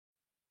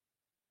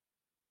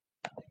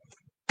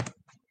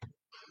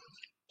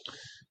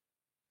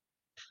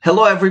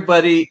Hello,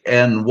 everybody,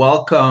 and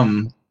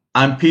welcome.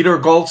 I'm Peter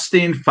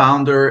Goldstein,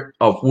 founder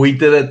of We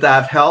Did It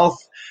Health,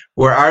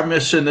 where our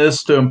mission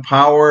is to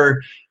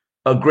empower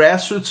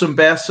grassroots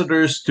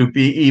ambassadors to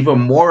be even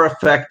more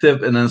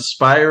effective in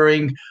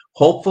inspiring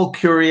hopeful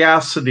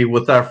curiosity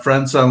with our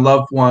friends and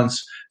loved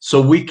ones so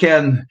we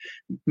can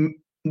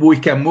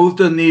move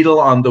the needle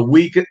on the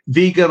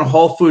vegan,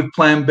 whole food,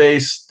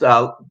 plant-based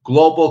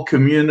global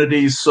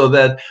communities so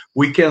that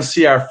we can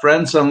see our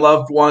friends and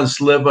loved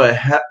ones live a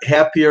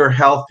happier,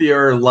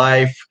 healthier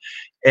life.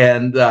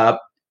 And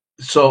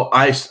so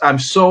I'm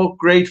so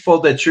grateful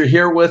that you're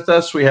here with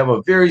us. We have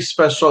a very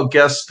special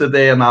guest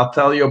today, and I'll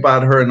tell you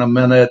about her in a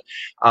minute.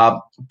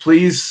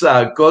 Please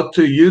go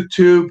to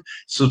YouTube,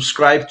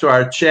 subscribe to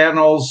our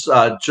channels,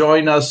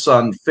 join us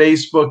on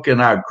Facebook in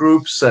our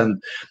groups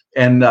and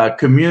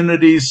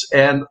communities.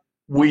 And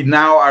we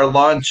now are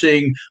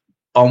launching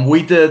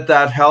We Did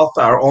Health,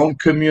 our own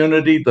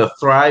community, the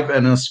Thrive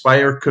and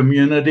Inspire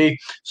community.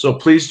 So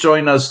please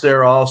join us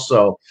there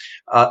also.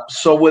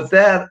 So with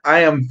that, I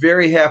am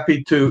very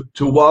happy to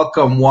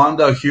welcome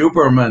Wanda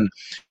Huberman,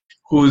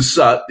 who's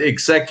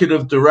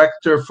executive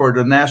director for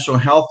the National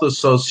Health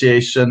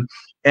Association.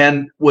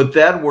 And with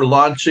that, we're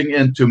launching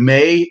into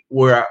May,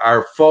 where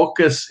our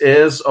focus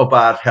is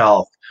about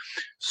health.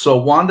 So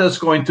Wanda is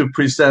going to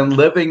present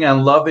Living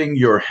and Loving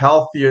Your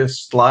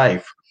Healthiest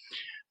Life.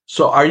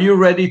 So are you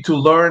ready to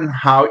learn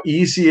how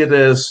easy it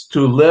is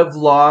to live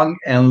long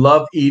and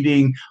love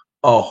eating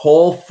a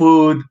whole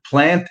food,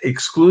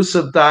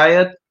 plant-exclusive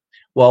diet?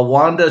 Well,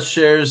 Wanda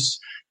shares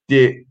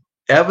the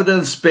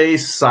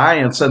evidence-based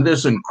science, and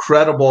there's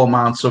incredible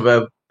amounts of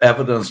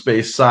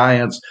evidence-based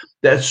science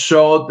that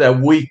show that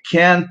we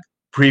can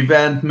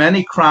prevent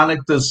many chronic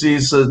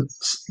diseases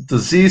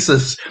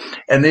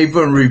and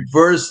even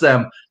reverse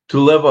them to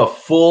live a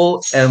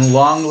full and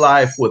long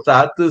life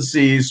without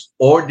disease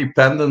or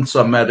dependence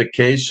on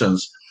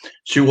medications.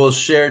 She will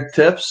share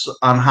tips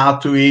on how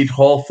to eat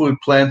whole food,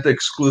 plant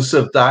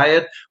exclusive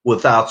diet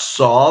without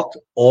salt,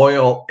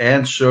 oil,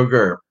 and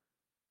sugar.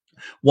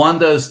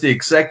 Wanda is the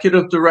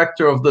executive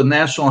director of the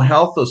National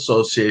Health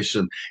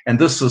Association, and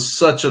this is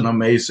such an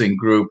amazing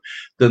group.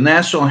 The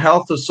National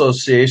Health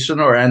Association,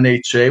 or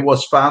NHA,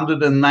 was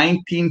founded in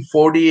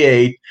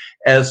 1948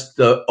 as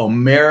the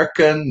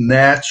American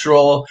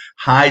Natural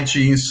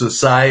Hygiene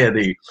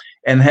Society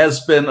and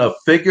has been a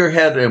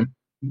figurehead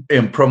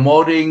in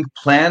promoting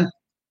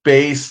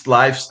plant-based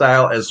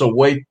lifestyle as a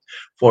way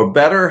for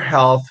better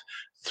health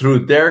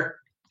through their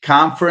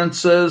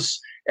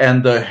conferences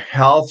and the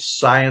Health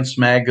Science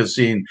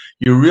magazine.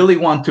 You really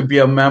want to be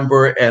a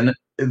member, and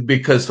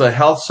because the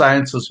Health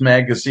Sciences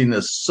magazine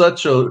is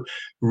such a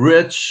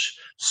rich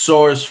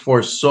source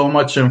for so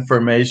much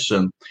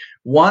information.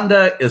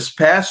 Wanda is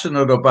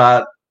passionate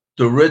about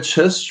the rich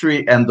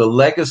history and the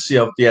legacy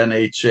of the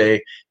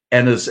NHA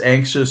and is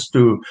anxious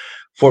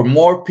for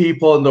more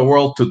people in the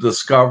world to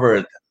discover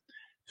it.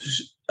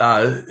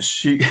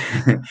 She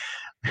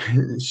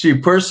she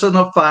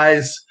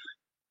personifies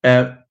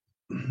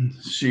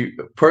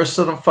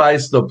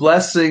the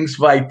blessings,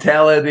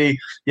 vitality.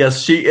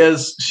 Yes, she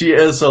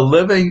is a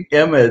living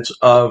image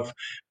of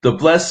the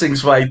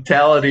blessings,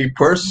 vitality,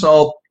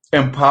 personal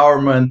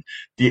empowerment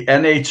the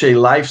NHA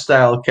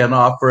lifestyle can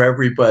offer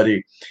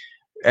everybody.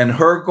 And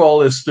her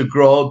goal is to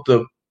grow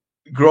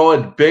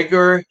it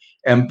bigger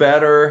and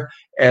better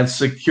and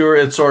secure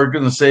its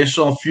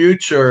organizational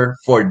future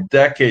for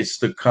decades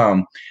to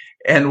come.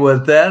 And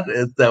with that,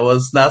 that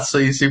was not so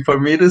easy for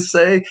me to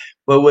say,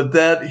 but with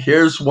that,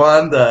 here's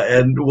Wanda,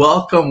 and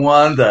welcome,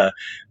 Wanda.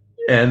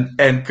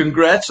 And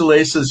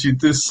congratulations, you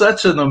do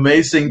such an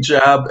amazing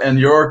job, and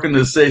your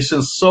organization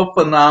is so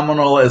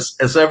phenomenal.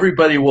 As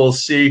everybody will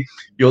see,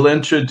 you'll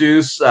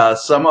introduce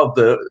some of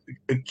the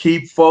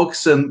key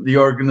folks in the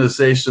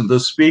organization, the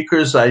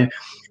speakers.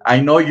 I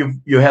know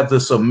you have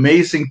this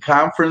amazing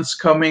conference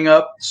coming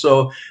up,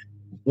 so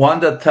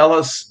Wanda, tell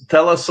us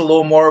a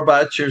little more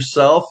about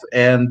yourself,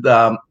 and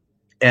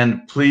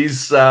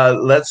please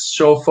let's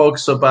show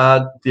folks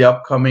about the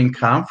upcoming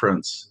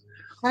conference.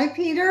 Hi,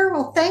 Peter.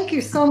 Well, thank you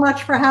so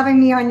much for having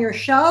me on your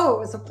show. It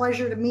was a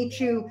pleasure to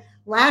meet you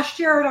last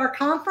year at our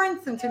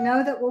conference and to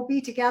know that we'll be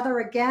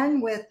together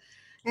again with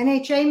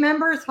NHA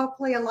members,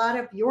 hopefully a lot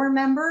of your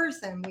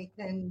members, and we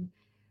can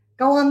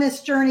go on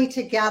this journey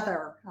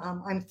together.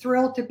 I'm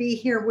thrilled to be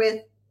here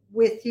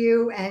with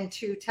you and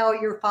to tell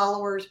your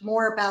followers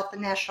more about the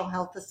National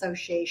Health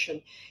Association.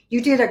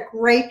 You did a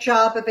great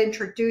job of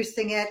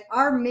introducing it.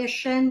 Our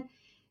mission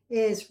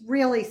is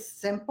really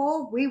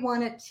simple. We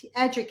want to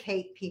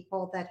educate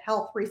people that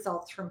health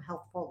results from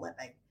healthful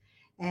living.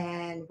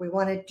 And we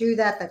want to do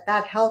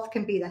that health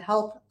can be the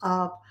health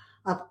of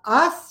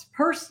us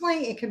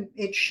personally.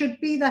 It should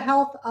be the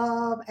health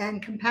of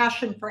and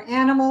compassion for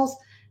animals,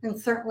 and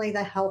certainly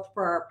the health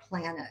for our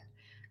planet.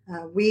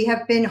 We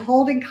have been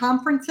holding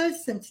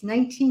conferences since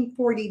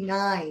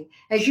 1949.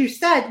 As you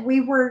said,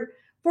 we were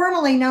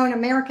formerly known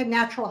American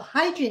Natural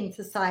Hygiene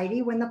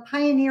Society. When the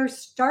pioneers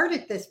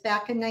started this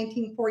back in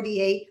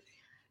 1948,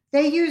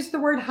 they used the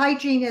word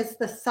hygiene as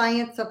the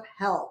science of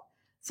health.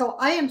 So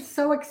I am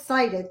so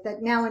excited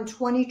that now in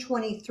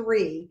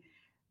 2023,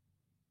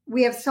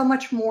 we have so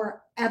much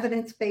more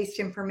evidence-based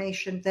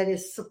information that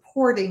is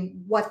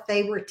supporting what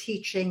they were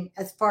teaching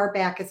as far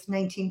back as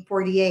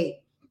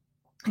 1948.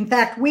 In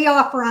fact, we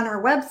offer on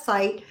our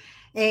website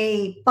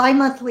a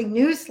bi-monthly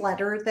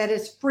newsletter that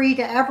is free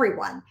to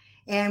everyone.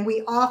 And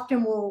we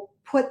often will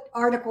put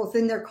articles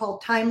in there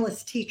called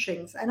Timeless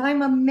Teachings. And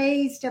I'm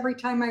amazed every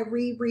time I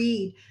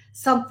reread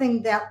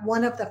something that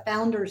one of the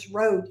founders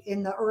wrote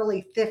in the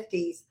early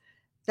 50s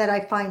that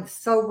I find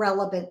so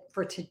relevant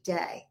for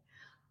today.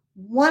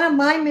 One of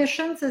my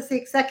missions as the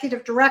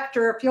executive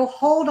director, if you'll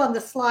hold on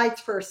the slides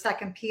for a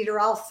second, Peter,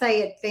 I'll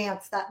say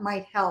advance, that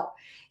might help,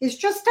 is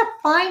just to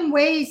find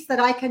ways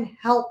that I can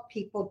help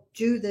people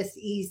do this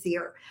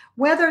easier.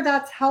 Whether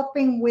that's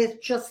helping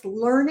with just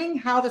learning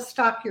how to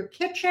stock your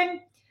kitchen,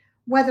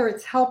 whether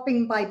it's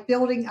helping by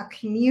building a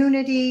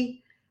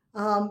community,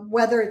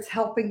 whether it's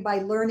helping by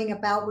learning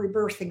about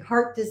reversing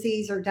heart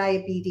disease or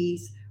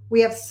diabetes.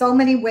 We have so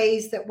many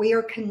ways that we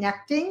are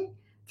connecting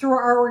through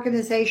our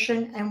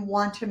organization and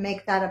want to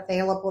make that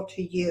available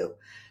to you.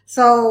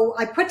 So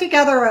I put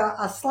together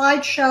a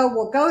slideshow.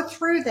 We'll go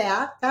through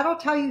that. That'll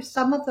tell you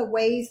some of the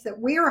ways that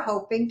we are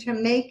hoping to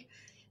make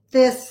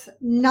this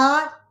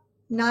not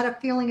a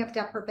feeling of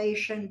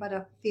deprivation, but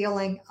a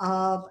feeling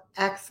of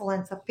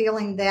excellence, a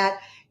feeling that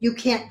you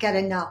can't get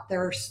enough.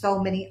 There are so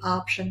many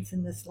options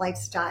in this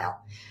lifestyle.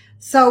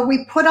 So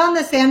we put on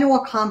this annual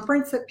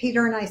conference that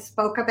Peter and I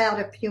spoke about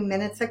a few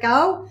minutes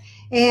ago,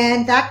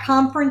 and that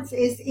conference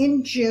is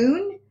in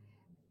June.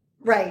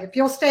 Right, if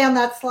you'll stay on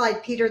that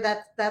slide, Peter,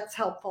 that's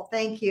helpful.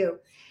 Thank you.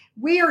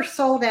 We are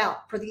sold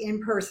out for the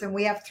in-person.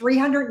 We have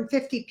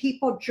 350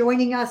 people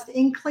joining us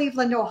in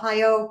Cleveland,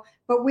 Ohio,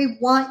 but we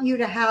want you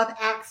to have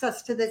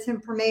access to this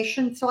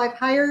information. So I've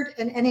hired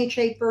an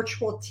NHA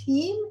virtual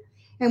team,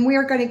 and we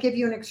are going to give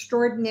you an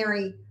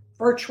extraordinary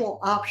virtual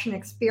option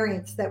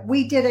experience that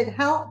we did at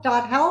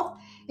Health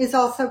is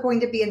also going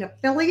to be an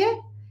affiliate,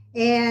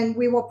 and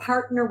we will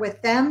partner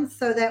with them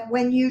so that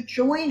when you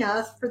join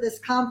us for this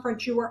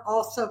conference, you are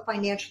also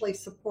financially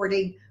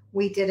supporting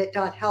We Did It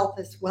Health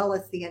as well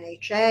as the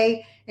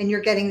NHA, and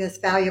you're getting this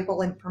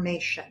valuable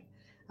information.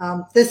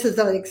 This is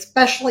an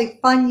especially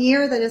fun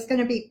year that is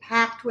going to be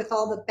packed with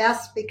all the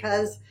best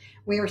because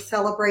we are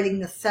celebrating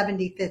the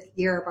 75th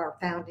year of our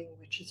founding,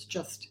 which is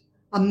just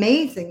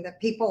amazing that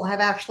people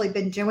have actually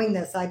been doing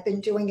this. I've been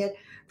doing it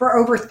for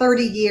over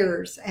 30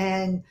 years,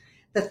 and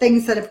the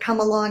things that have come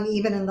along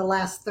even in the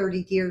last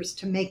 30 years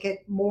to make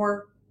it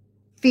more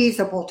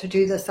feasible to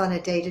do this on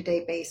a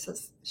day-to-day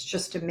basis. It's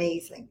just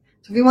amazing.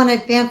 So if you want to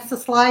advance the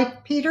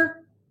slide,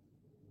 Peter.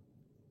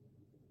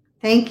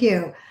 Thank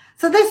you.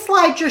 So this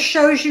slide just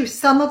shows you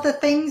some of the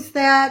things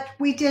that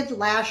we did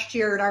last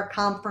year at our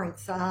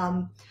conference.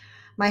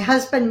 My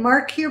husband,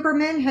 Mark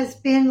Huberman, has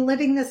been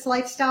living this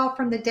lifestyle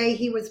from the day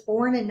he was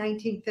born in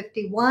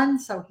 1951.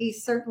 So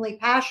he's certainly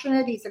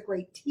passionate. He's a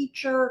great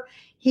teacher.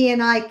 He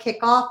and I kick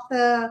off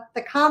the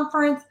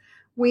conference.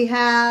 We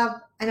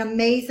have an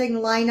amazing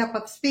lineup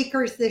of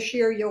speakers this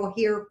year. You'll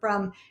hear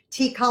from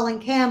T. Colin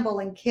Campbell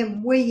and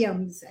Kim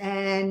Williams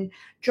and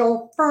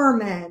Joel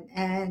Furman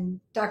and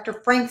Dr.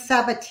 Frank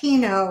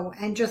Sabatino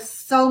and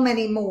just so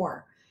many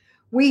more.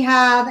 We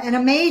have an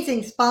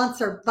amazing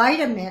sponsor,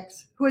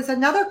 Vitamix, who is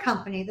another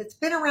company that's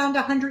been around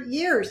 100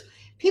 years.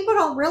 People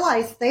don't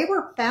realize they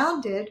were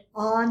founded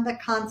on the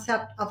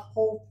concept of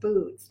whole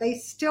foods. They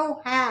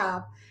still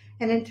have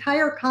an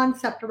entire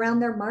concept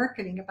around their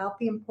marketing about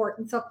the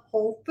importance of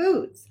whole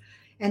foods.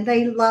 And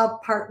they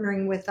love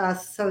partnering with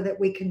us so that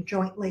we can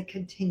jointly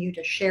continue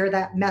to share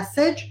that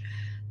message.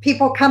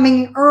 People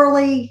coming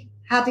early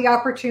have the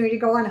opportunity to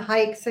go on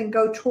hikes and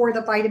go tour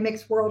the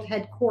Vitamix World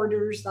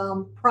Headquarters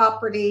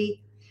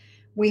property.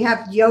 We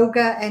have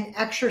yoga and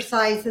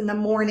exercise in the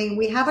morning.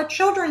 We have a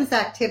children's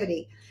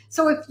activity.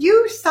 So if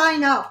you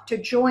sign up to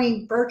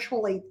join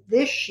virtually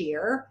this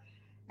year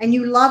and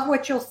you love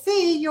what you'll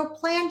see, you'll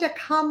plan to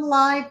come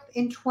live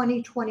in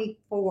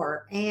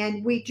 2024.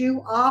 And we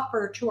do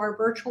offer to our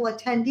virtual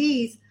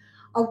attendees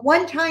a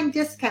one-time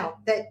discount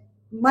that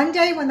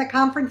Monday when the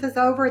conference is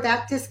over,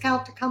 that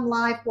discount to come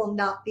live will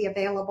not be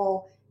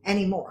available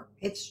anymore.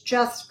 It's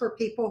just for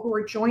people who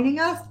are joining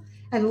us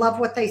and love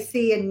what they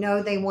see and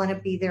know they want to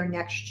be there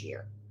next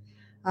year.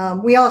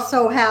 We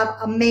also have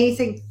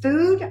amazing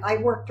food. I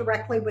work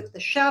directly with the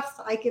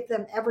chefs. I give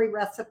them every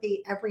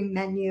recipe, every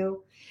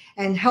menu.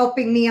 And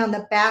helping me on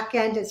the back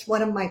end is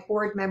one of my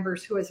board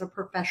members who is a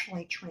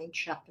professionally trained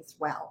chef as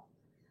well.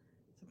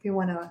 If you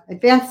want to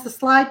advance the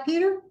slide,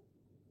 Peter.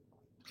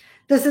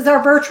 This is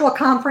our virtual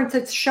conference.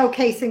 It's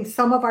showcasing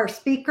some of our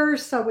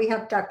speakers. So we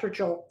have Dr.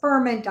 Joel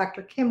Furman,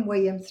 Dr. Kim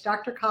Williams,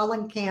 Dr.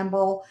 Colin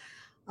Campbell.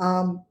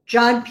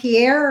 John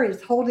Pierre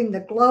is holding the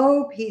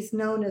globe. He's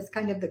known as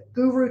kind of the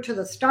guru to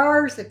the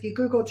stars. If you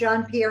Google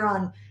John Pierre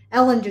on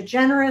Ellen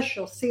DeGeneres,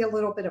 you'll see a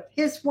little bit of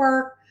his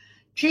work.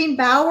 Gene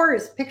Bauer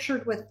is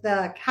pictured with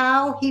the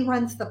cow. He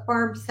runs the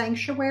Farm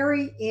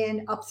Sanctuary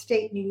in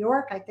upstate New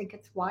York. I think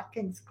it's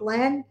Watkins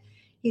Glen.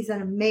 He's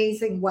an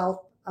amazing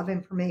wealth of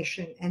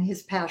information, and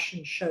his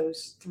passion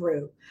shows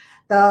through.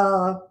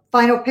 The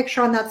final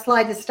picture on that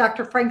slide is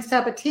Dr. Frank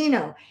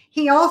Sabatino.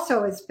 He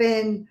also has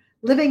been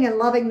living and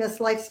loving this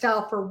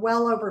lifestyle for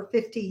well over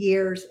 50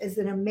 years, is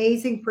an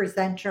amazing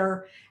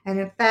presenter. And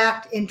in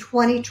fact, in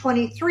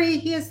 2023,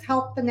 he has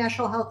helped the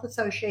National Health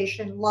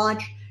Association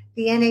launch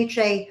the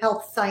NHA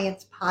Health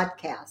Science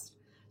podcast.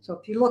 So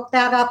if you look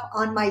that up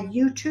on my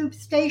YouTube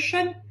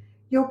station,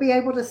 you'll be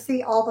able to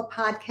see all the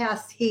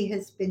podcasts he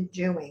has been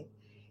doing.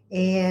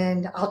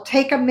 And I'll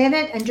take a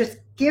minute and just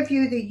give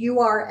you the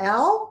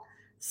URL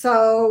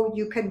so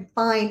you can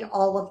find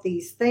all of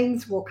these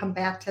things. We'll come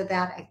back to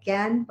that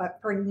again. But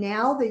for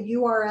now, the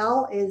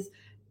URL is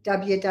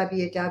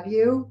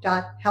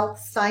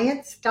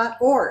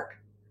www.healthscience.org.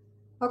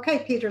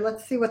 Okay, Peter,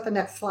 let's see what the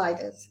next slide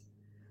is.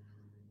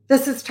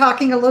 This is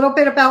talking a little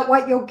bit about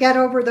what you'll get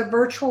over the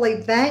virtual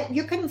event.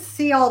 You can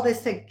see all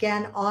this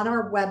again on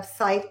our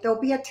website. There'll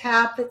be a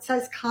tab that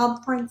says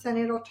conference, and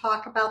it'll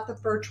talk about the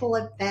virtual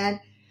event.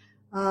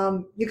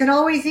 You can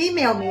always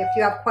email me if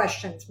you have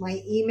questions.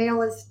 My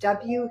email is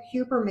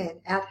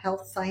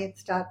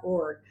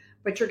whuberman@healthscience.org.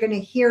 But you're going to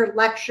hear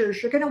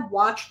lectures. You're going to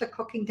watch the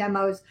cooking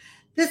demos.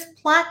 This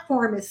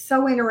platform is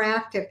so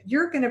interactive.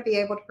 You're going to be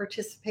able to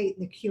participate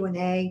in the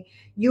Q&A.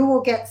 You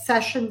will get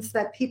sessions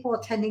that people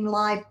attending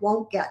live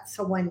won't get.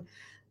 So when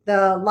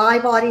the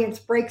live audience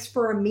breaks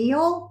for a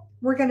meal,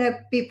 we're going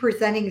to be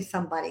presenting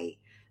somebody.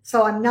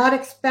 So I'm not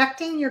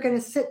expecting you're going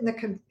to sit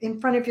in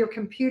front of your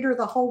computer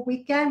the whole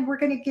weekend. We're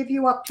going to give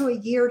you up to a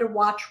year to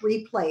watch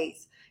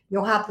replays.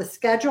 You'll have the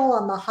schedule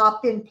on the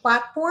Hop-In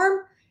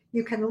platform.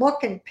 You can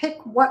look and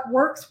pick what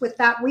works with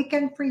that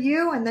weekend for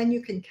you, and then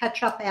you can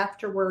catch up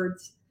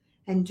afterwards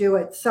and do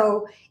it.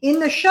 So in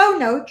the show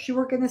notes, you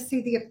are going to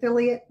see the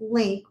affiliate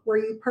link where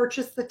you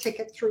purchase the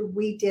ticket through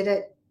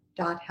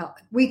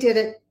wedidit.health.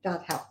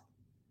 wedidit.health.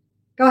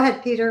 Go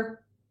ahead,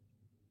 Peter.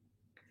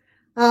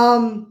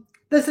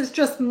 This is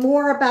just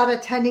more about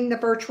attending the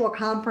virtual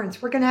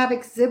conference. We're going to have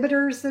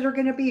exhibitors that are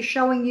going to be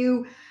showing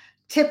you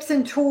tips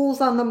and tools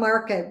on the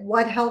market,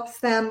 what helps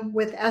them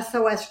with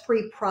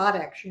SOS-free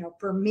products. You know,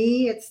 for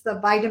me, it's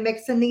the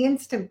Vitamix and the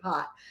Instant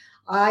Pot.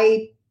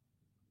 I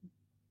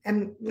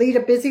lead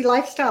a busy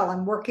lifestyle.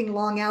 I'm working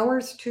long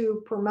hours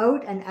to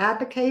promote and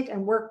advocate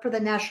and work for the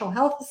National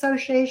Health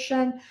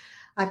Association.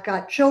 I've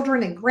got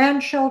children and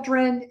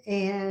grandchildren,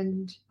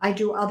 and I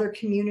do other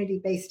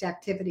community-based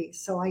activities.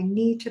 So I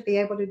need to be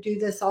able to do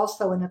this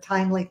also in a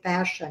timely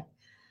fashion.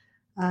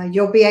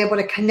 You'll be able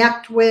to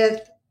connect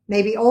with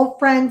maybe old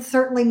friends,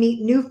 certainly meet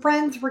new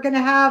friends. We're going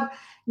to have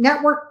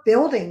network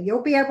building.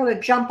 You'll be able to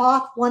jump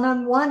off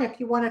one-on-one if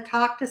you want to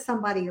talk to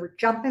somebody, or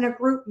jump in a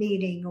group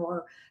meeting,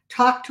 or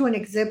talk to an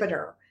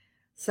exhibitor.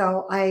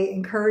 So I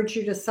encourage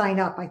you to sign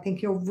up. I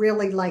think you'll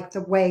really like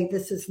the way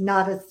this is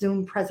not a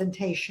Zoom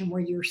presentation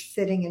where you're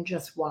sitting and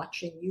just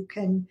watching.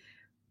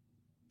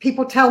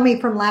 People tell me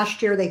from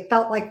last year they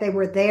felt like they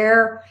were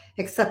there,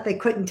 except they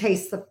couldn't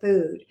taste the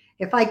food.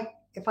 If I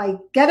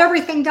get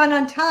everything done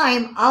on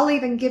time, I'll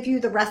even give you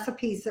the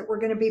recipes that we're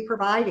going to be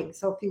providing.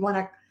 So if you want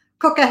to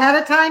cook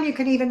ahead of time, you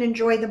can even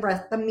enjoy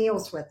the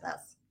meals with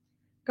us.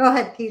 Go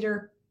ahead,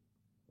 Peter.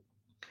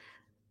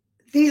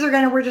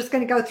 We're just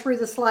going to go through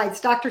the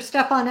slides. Dr.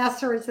 Stefan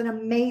Esser is an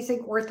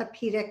amazing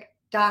orthopedic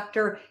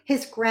doctor.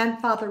 His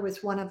grandfather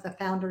was one of the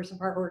founders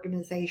of our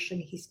organization.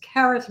 He's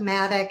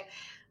charismatic.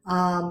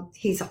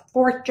 He's a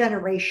fourth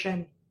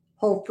generation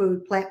whole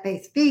food,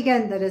 plant-based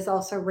vegan that is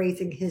also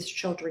raising his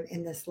children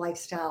in this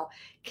lifestyle.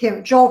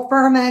 Joel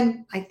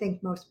Fuhrman, I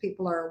think most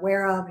people are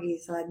aware of.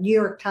 He's a New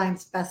York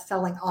Times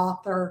best-selling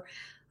author,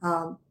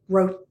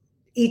 wrote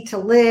Eat to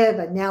Live,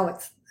 and now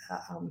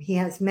he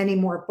has many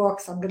more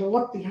books. I'm going to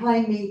look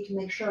behind me to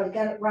make sure I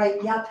get it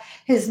right. Yep.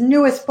 His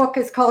newest book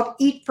is called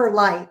Eat for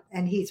Life,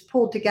 and he's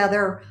pulled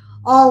together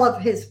all of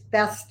his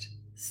best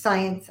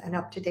science and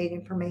up-to-date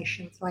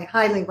information. So I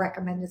highly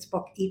recommend his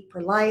book, Eat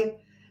for Life.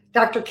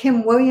 Dr.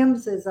 Kim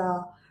Williams is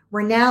a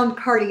renowned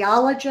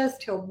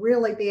cardiologist. He'll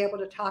really be able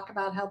to talk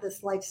about how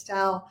this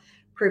lifestyle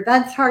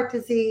prevents heart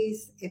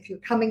disease. If you're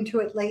coming to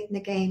it late in the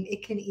game,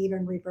 it can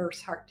even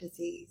reverse heart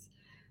disease.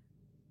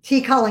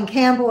 T. Colin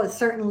Campbell is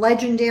certainly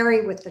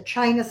legendary with the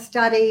China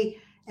study,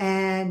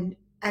 and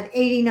at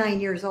 89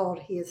 years old,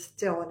 he is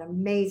still an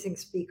amazing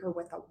speaker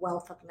with a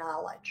wealth of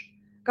knowledge.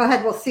 Go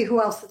ahead, we'll see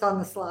who else is on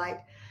the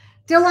slide.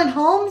 Dylan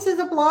Holmes is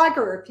a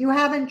blogger. If you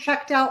haven't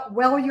checked out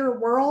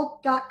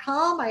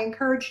wellyourworld.com, I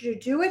encourage you to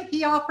do it.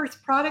 He offers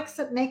products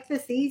that make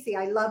this easy.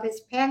 I love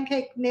his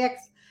pancake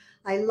mix.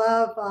 I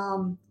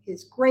love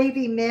his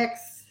gravy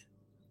mix.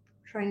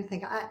 Trying to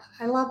think.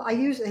 I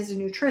use his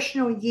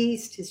nutritional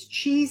yeast. His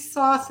cheese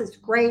sauce is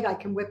great. I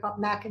can whip up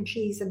mac and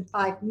cheese in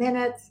 5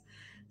 minutes.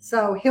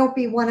 So he'll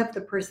be one of the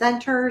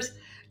presenters.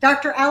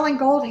 Dr. Alan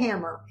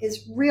Goldhammer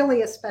is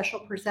really a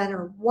special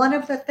presenter. One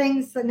of the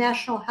things the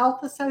National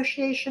Health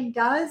Association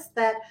does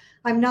that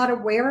I'm not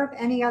aware of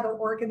any other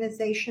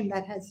organization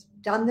that has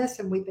done this,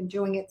 and we've been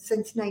doing it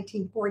since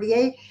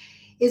 1948,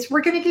 is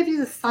we're going to give you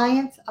the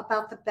science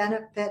about the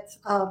benefits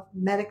of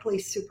medically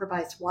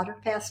supervised water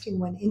fasting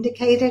when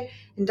indicated.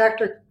 And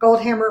Dr.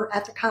 Goldhammer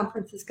at the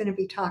conference is going to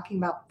be talking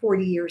about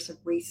 40 years of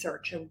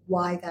research and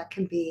why that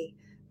can be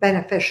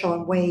beneficial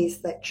in ways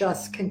that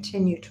just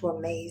continue to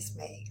amaze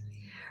me.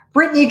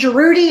 Brittany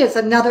Giroudi is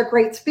another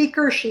great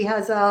speaker. She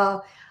has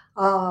a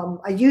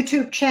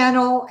YouTube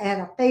channel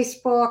and a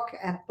Facebook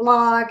and a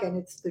blog, and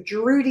it's the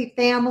Giroudi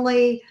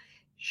family.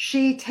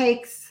 She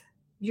takes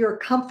your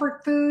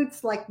comfort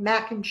foods like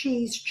mac and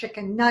cheese,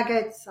 chicken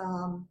nuggets,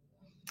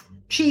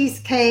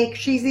 cheesecake.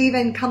 She's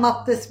even come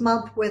up this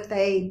month with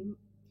a,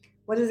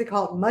 what is it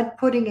called? Mud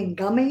pudding and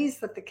gummies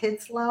that the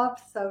kids love.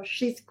 So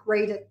she's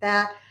great at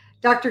that.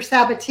 Dr.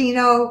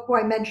 Sabatino, who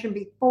I mentioned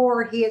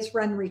before, he has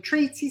run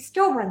retreats. He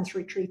still runs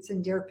retreats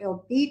in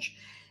Deerfield Beach,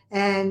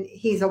 and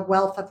he's a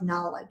wealth of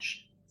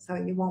knowledge. So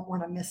you won't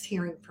want to miss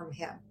hearing from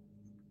him.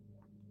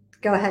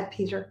 Go ahead,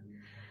 Peter.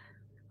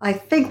 I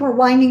think we're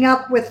winding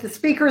up with the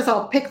speakers.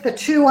 I'll pick the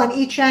two on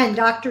each end.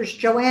 Doctors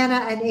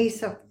Joanna and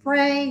Asa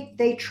Frey.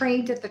 They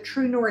trained at the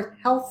True North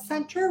Health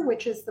Center,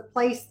 which is the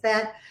place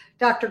that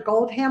Dr.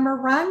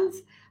 Goldhammer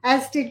runs,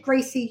 as did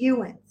Gracie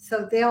Ewan.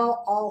 So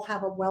they'll all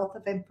have a wealth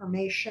of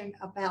information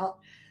about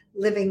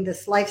living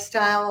this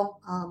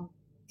lifestyle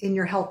in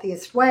your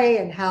healthiest way,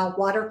 and how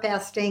water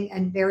fasting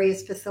and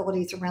various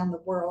facilities around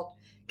the world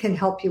can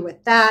help you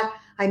with that.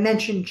 I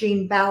mentioned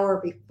Gene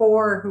Bauer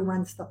before, who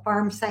runs the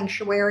Farm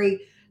Sanctuary.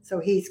 So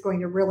he's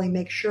going to really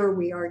make sure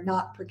we are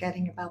not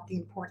forgetting about the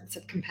importance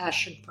of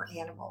compassion for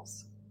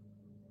animals.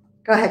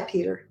 Go ahead,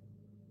 Peter.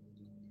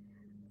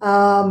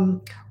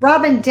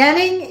 Robin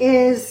Denning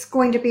is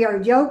going to be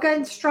our yoga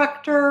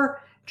instructor.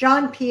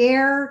 John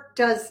Pierre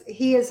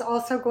he is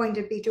also going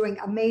to be doing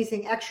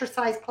amazing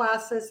exercise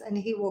classes, and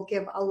he will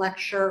give a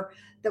lecture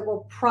that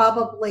will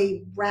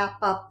probably wrap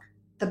up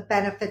the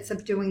benefits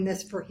of doing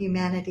this for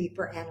humanity,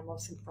 for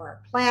animals, and for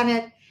our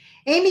planet.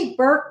 Amy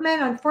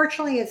Berkman,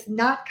 unfortunately, is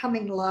not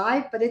coming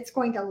live, but it's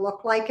going to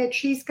look like it.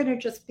 She's going to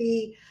just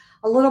be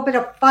a little bit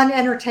of fun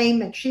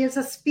entertainment. She is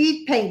a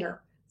speed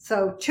painter.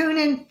 So tune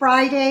in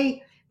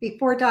Friday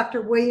before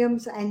Dr.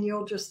 Williams, and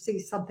you'll just see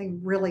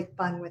something really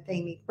fun with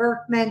Amy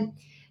Berkman.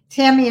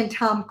 Tammy and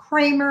Tom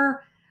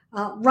Kramer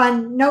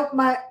run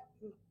Notmeg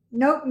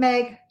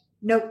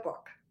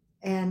Notebook,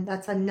 and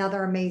that's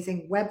another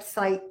amazing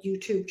website,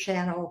 YouTube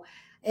channel,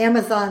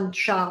 Amazon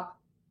shop.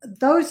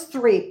 Those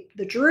three,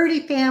 the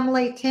Giroudi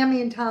family,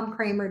 Tammy and Tom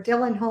Kramer,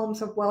 Dylan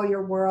Holmes of Well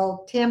Your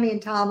World, Tammy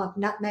and Tom of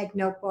Nutmeg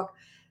Notebook,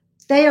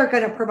 they are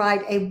going to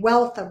provide a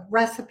wealth of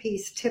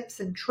recipes,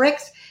 tips, and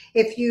tricks.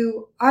 If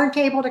you aren't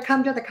able to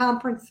come to the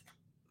conference,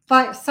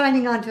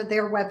 signing on to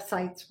their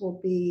websites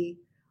will be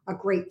a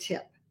great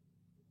tip.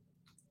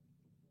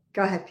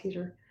 Go ahead,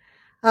 Peter.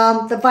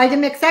 The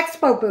Vitamix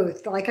Expo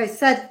booth, like I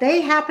said,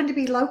 they happen to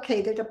be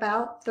located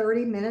about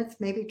 30 minutes,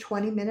 maybe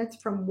 20 minutes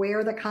from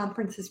where the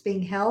conference is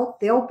being held.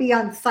 They'll be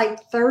on site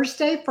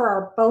Thursday for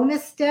our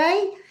bonus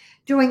day,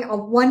 doing a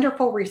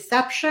wonderful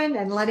reception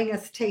and letting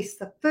us taste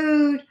the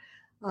food.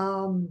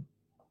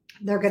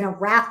 They're going to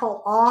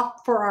raffle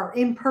off for our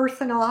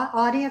in-person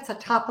audience a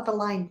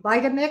top-of-the-line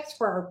Vitamix.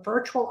 For our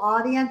virtual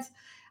audience,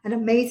 an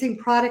amazing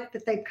product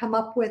that they've come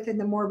up with in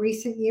the more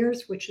recent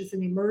years, which is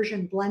an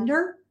immersion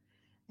blender.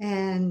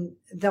 And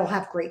they'll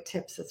have great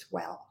tips as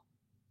well.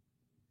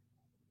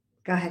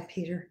 Go ahead,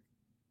 Peter.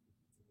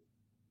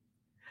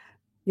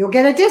 You'll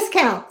get a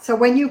discount. So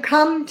when you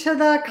come to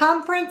the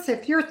conference,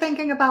 if you're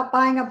thinking about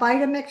buying a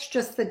Vitamix,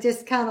 just the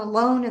discount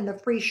alone and the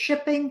free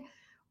shipping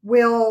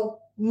will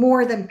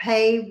more than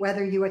pay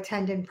whether you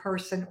attend in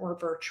person or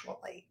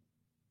virtually.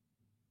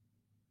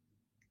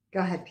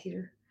 Go ahead,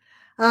 Peter.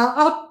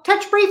 I'll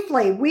touch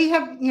briefly. We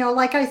have,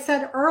 like I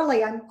said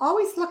early, I'm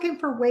always looking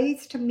for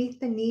ways to meet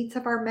the needs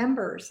of our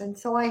members. And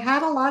so I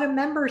had a lot of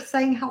members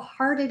saying how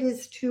hard it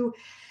is to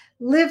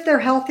live their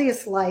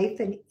healthiest life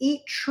and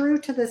eat true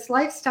to this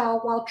lifestyle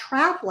while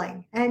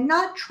traveling, and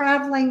not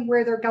traveling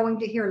where they're going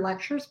to hear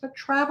lectures, but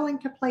traveling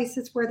to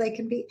places where they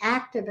can be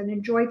active and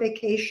enjoy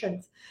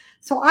vacations.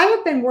 So I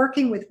have been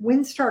working with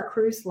Windstar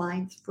Cruise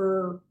Lines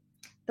for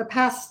the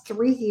past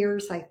 3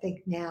 years, I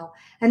think now.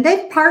 And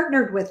they've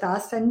partnered with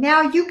us. And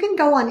now you can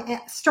go on,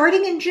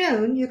 starting in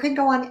June, you can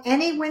go on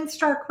any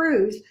Windstar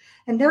cruise,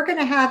 and they're going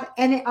to have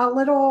a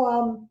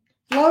little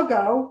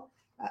logo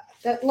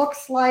that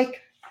looks like,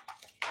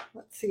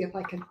 let's see if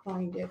I can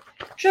find it,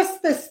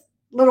 just this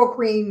little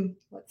green,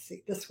 let's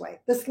see, this way,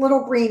 this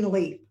little green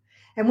leaf.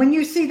 And when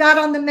you see that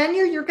on the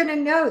menu, you're going to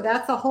know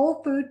that's a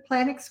whole food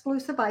plant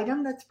exclusive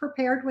item that's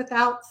prepared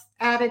without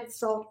added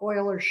salt,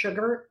 oil, or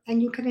sugar.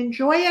 And you can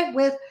enjoy it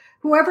with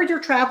whoever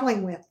you're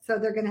traveling with. So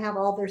they're going to have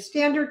all their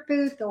standard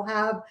foods. They'll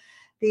have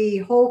the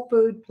whole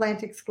food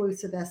plant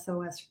exclusive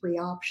SOS free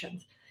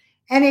options.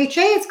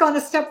 NHA has gone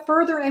a step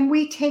further, and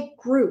we take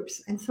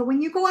groups. And so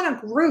when you go on a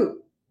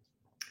group,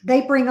 they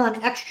bring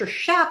on extra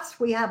chefs.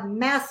 We have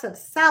massive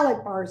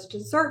salad bars,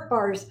 dessert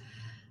bars,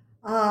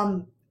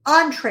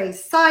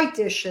 entrees, side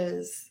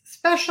dishes,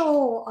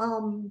 special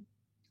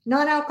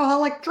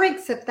non-alcoholic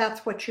drinks if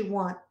that's what you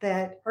want,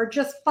 that are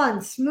just fun,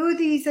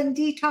 smoothies and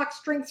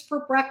detox drinks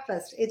for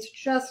breakfast. It's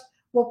just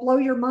will blow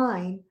your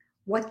mind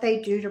what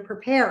they do to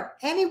prepare.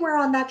 Anywhere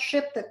on that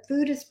ship that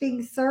food is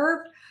being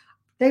served,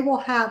 they will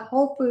have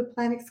whole food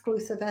plant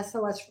exclusive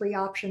SOS free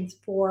options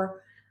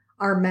for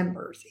our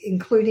members,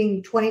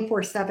 including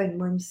 24/7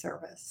 room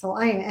service. So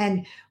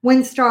and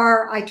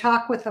WinStar, I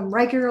talk with them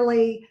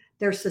regularly.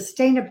 Their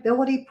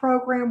sustainability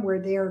program where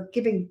they're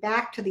giving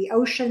back to the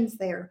oceans,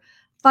 they're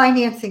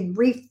financing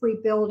reef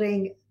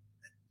rebuilding.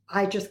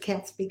 I just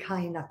can't speak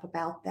high enough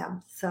about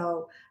them.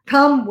 So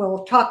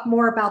we'll talk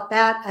more about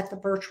that at the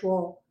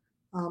virtual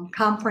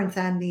conference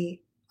and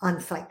the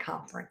on-site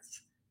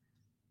conference.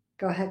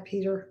 Go ahead,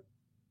 Peter.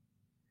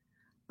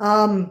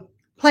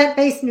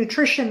 Plant-based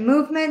nutrition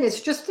movement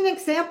is just an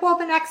example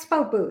of an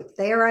expo booth.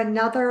 They are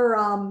another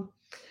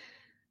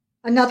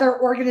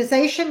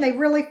organization. They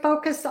really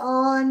focus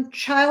on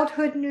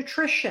childhood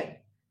nutrition.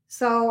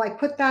 So I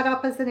put that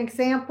up as an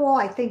example.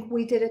 I think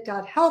We Did It.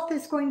 Health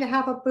is going to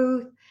have a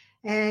booth,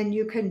 and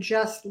you can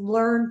just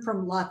learn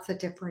from lots of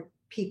different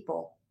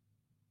people.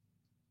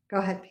 Go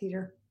ahead,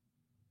 Peter.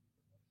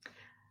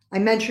 I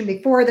mentioned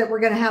before that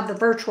we're going to have the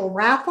virtual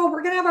raffle.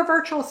 We're going to have a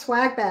virtual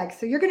swag bag.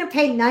 So you're going to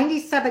pay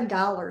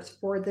 $97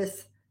 for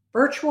this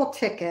virtual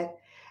ticket.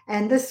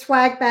 And this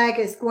swag bag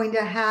is going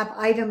to have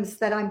items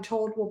that I'm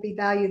told will be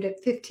valued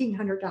at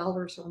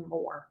 $1,500 or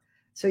more.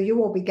 So you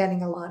will be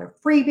getting a lot of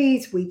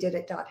freebies. We Did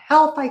It.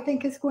 Health, I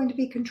think, is going to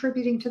be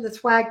contributing to the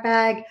swag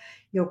bag.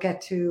 You'll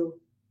get to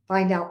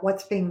find out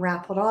what's being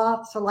raffled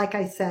off. So like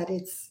I said,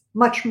 it's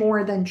much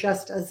more than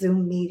just a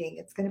Zoom meeting.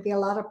 It's going to be a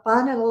lot of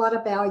fun and a lot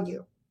of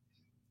value.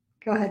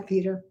 Go ahead,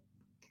 Peter.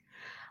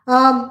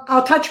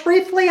 I'll touch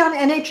briefly on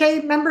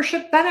NHA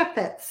membership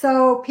benefits.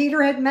 So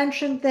Peter had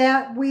mentioned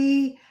that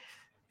we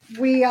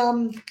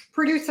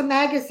produce a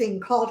magazine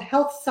called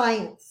Health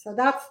Science. So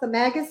that's the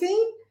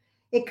magazine.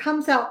 It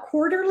comes out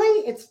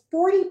quarterly. It's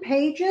 40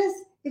 pages.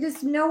 It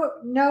is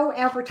no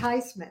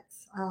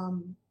advertisements.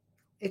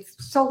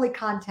 It's solely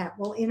content.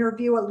 We'll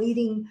interview a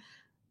leading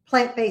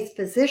plant-based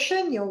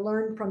physician. You'll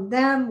learn from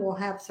them. We'll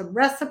have some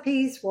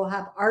recipes. We'll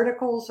have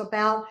articles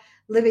about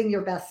living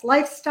your best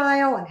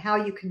lifestyle and how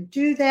you can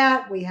do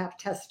that. We have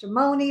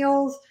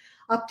testimonials,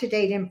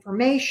 up-to-date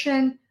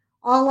information.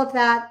 All of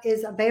that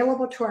is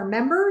available to our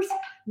members.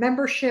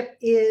 Membership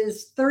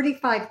is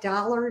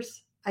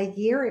 $35 a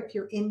year if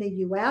you're in the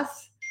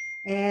US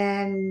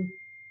and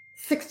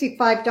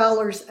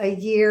 $65 a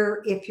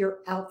year if you're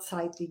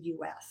outside the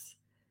US.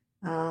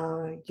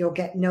 You'll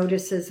get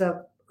notices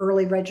of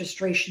early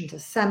registration to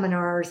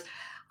seminars.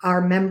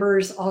 Our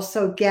members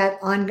also get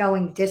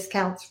ongoing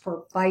discounts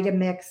for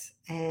Vitamix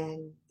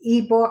and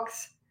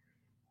ebooks.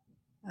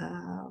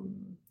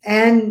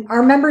 And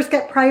our members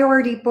get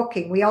priority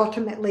booking. We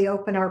ultimately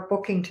open our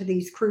booking to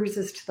these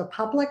cruises to the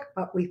public,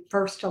 but we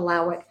first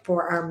allow it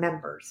for our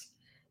members.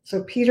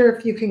 So Peter,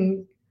 if you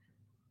can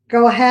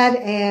go ahead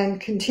and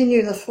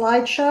continue the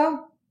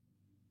slideshow.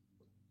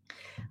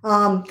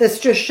 This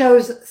just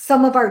shows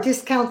some of our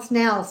discounts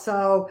now.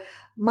 So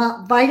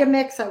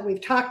Vitamix that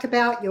we've talked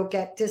about, you'll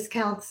get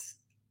discounts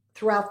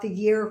throughout the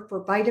year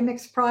for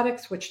Vitamix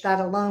products, which that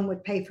alone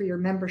would pay for your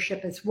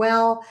membership as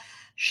well.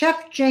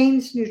 Chef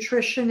James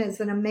Nutrition is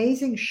an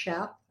amazing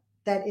chef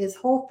that is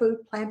whole food,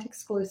 plant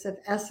exclusive,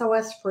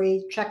 SOS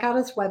free. Check out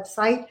his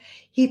website.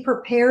 He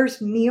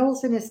prepares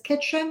meals in his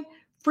kitchen,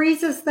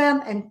 freezes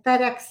them, and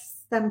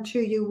FedEx them to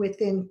you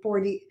within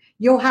 40.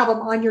 You'll have them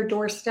on your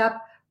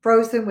doorstep,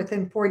 frozen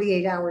within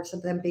 48 hours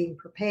of them being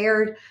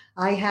prepared.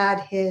 I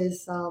had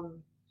his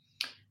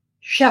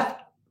Chef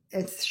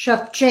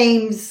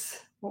James,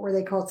 what were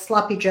they called?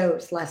 Sloppy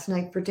Joes last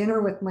night for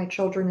dinner with my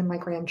children and my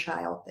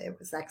grandchild. It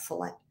was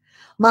excellent.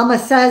 Mama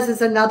Says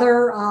is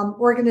another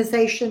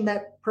organization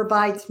that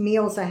provides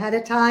meals ahead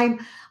of time.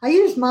 I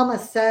use Mama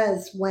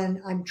Says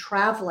when I'm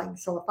traveling.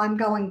 So if I'm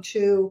going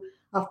to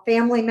a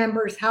family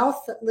member's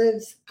house that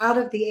lives out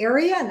of the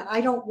area and I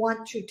don't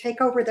want to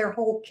take over their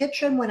whole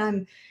kitchen when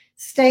I'm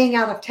staying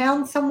out of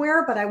town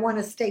somewhere, but I want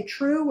to stay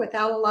true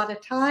without a lot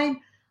of time,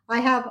 I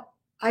have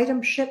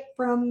items shipped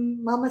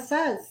from Mama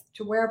Says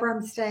to wherever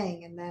I'm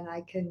staying, and then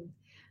I can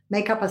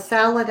make up a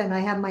salad and I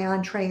have my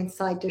entree and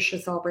side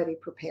dishes already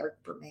prepared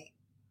for me.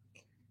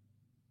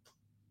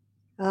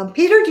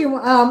 Peter,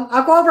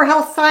 I'll go over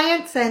health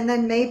science and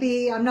then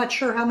maybe, I'm not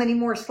sure how many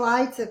more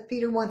slides if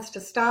Peter wants to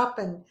stop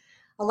and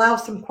allow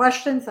some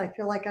questions. I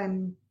feel like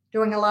I'm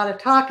doing a lot of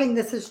talking.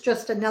 This is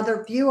just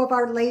another view of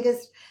our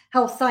latest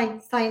Health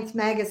Science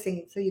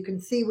magazine. So you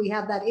can see we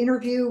have that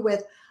interview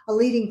with a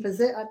leading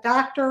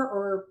doctor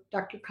or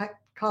Dr.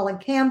 Colin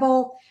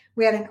Campbell.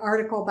 We had an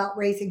article about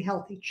raising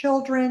healthy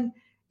children,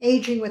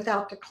 aging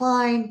without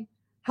decline,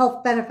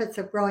 health benefits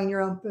of growing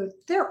your own food.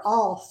 They're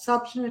all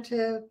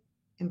substantive,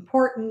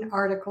 important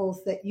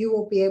articles that you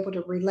will be able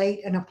to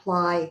relate and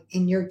apply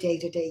in your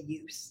day-to-day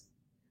use.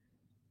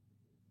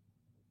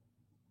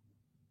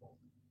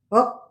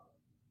 Oh,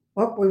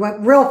 Well, we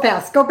went real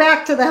fast. Go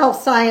back to the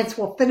health science.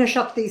 We'll finish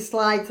up these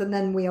slides and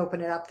then we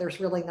open it up.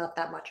 There's really not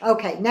that much.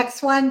 Okay,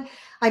 next one.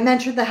 I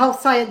mentioned the health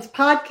science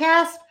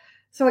podcast.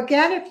 So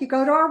again, if you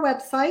go to our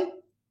website,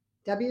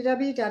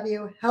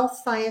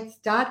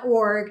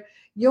 www.healthscience.org,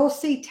 you'll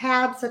see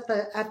tabs at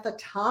the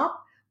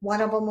top. One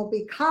of them will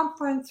be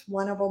conference,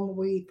 one of them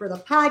will be for the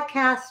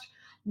podcast,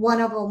 one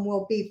of them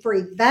will be for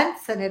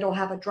events, and it'll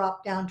have a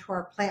drop down to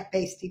our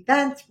plant-based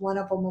events. One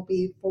of them will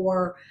be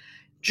for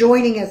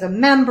joining as a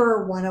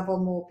member. One of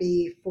them will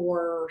be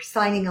for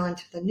signing on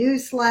to the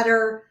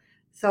newsletter.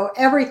 So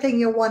everything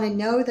you'll want to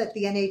know that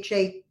the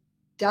NHA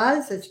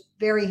does is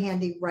very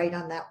handy right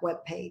on that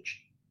webpage.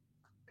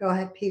 Go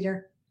ahead,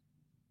 Peter.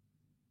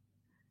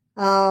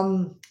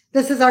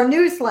 This is our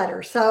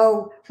newsletter.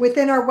 So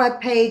within our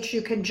webpage,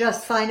 you can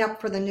just sign up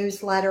for the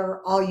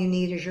newsletter. All you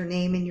need is your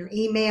name and your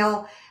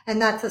email.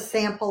 And that's a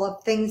sample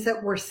of things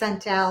that were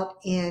sent out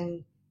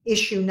in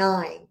issue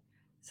 9.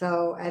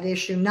 So at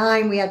issue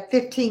 9, we had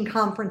 15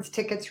 conference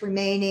tickets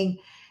remaining.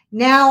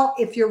 Now,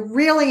 if you're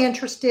really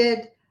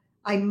interested,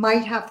 I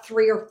might have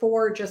 3 or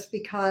 4 just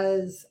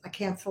because a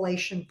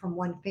cancellation from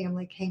one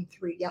family came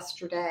through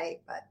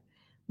yesterday. But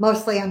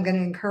mostly I'm going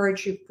to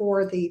encourage you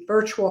for the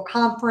virtual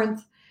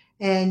conference,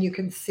 and you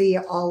can see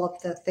all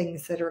of the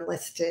things that are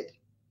listed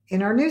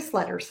in our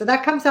newsletter. So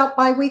that comes out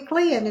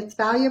bi-weekly and it's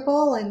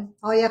valuable, and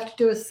all you have to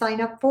do is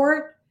sign up for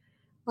it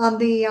on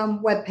the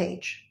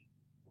webpage.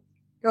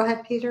 Go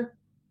ahead, Peter.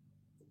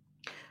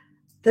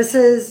 This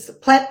is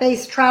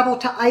plant-based travel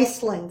to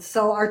Iceland.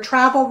 So our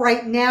travel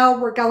right now,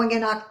 we're going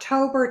in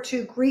October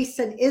to Greece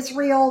and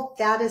Israel.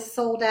 That is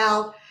sold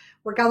out.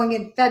 We're going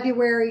in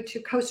February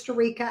to Costa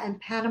Rica and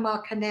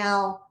Panama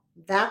Canal.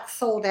 That's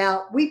sold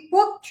out. We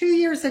booked 2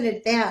 years in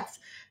advance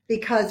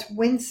because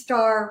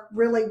WinStar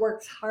really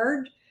works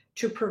hard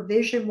to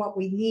provision what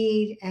we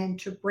need and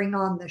to bring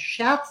on the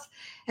chefs.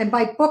 And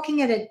by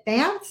booking in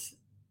advance,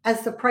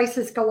 as the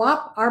prices go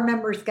up, our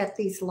members get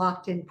these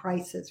locked in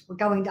prices. We're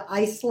going to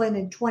Iceland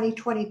in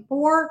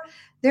 2024.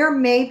 There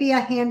may be a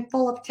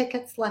handful of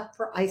tickets left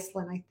for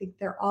Iceland. I think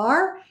there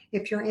are.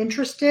 If you're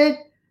interested,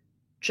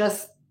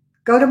 just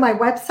go to my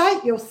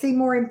website. You'll see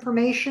more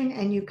information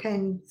and you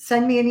can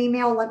send me an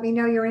email. Let me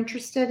know you're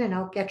interested and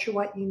I'll get you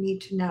what you need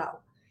to know.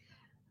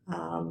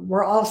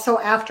 We're also,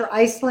 after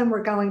Iceland,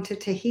 we're going to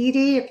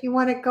Tahiti. If you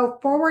want to go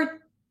forward,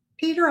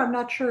 Peter, I'm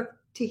not sure if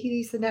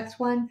Tahiti's the next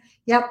one.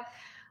 Yep.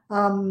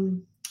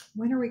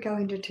 When are we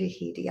going to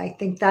Tahiti? I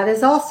think that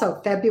is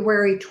also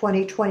February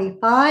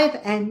 2025.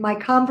 And my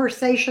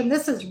conversation,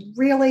 this is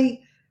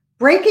really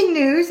breaking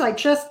news. I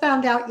just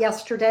found out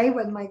yesterday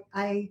when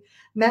I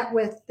met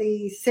with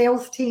the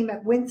sales team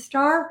at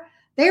WinStar.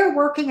 They are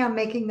working on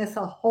making this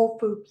a whole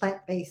food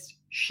plant-based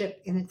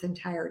ship in its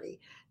entirety.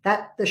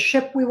 That the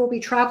ship we will be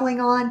traveling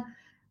on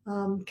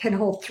can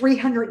hold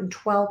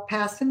 312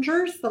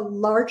 passengers. The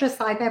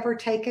largest I've ever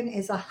taken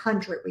is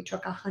 100. We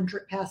took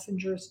 100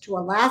 passengers to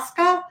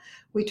Alaska.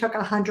 We took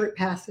 100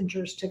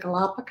 passengers to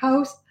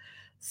Galapagos.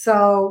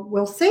 So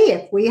we'll see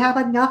if we have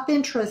enough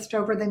interest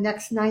over the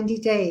next 90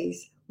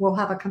 days. We'll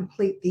have a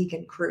complete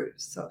vegan cruise.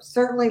 So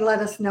certainly let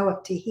us know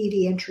if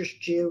Tahiti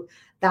interests you.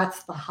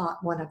 That's the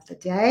hot one of the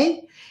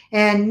day.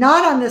 And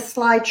not on this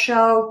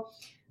slideshow.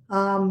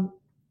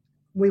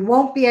 We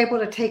won't be able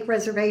to take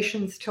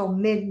reservations till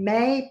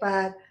mid-May,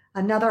 but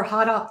another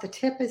hot off the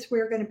tip is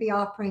we're going to be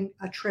offering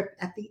a trip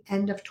at the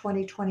end of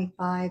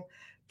 2025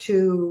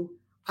 to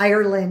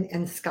Ireland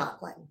and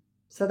Scotland.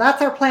 So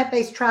that's our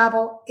plant-based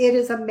travel. It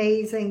is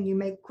amazing. You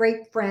make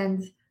great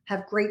friends,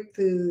 have great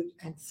food,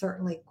 and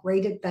certainly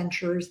great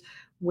adventures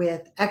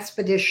with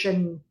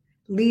expedition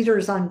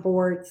leaders on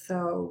board.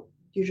 So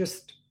you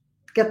just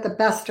get the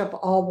best of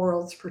all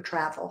worlds for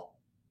travel.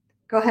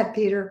 Go ahead,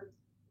 Peter.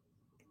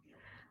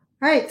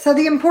 All right, so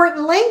the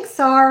important links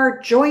are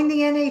join the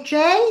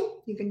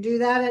NHA. You can do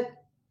that at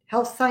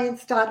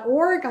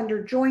healthscience.org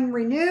under Join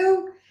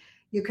Renew.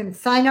 You can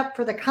sign up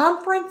for the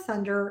conference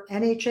under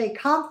NHA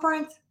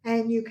Conference,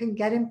 and you can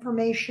get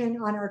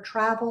information on our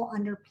travel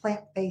under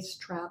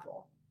Plant-Based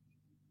Travel.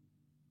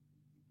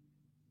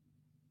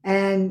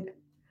 And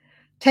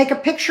take a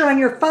picture on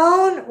your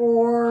phone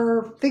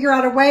or figure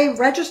out a way,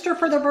 register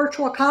for the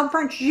virtual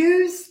conference.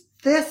 Use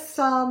this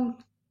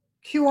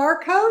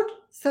QR code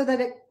so that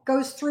it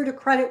goes through to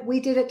credit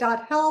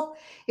WeDidIt.health.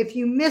 If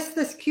you miss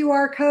this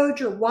QR code,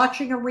 you're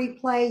watching a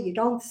replay, you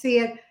don't see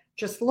it,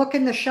 just look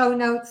in the show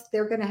notes.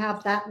 They're going to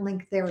have that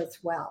link there as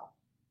well.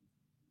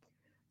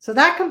 So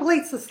that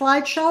completes the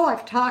slideshow.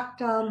 I've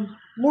talked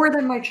more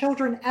than my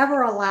children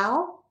ever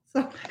allow.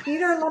 So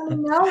Peter, let me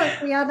know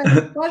if we have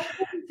any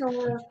questions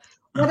or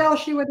what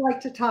else you would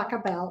like to talk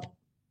about.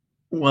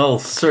 Well,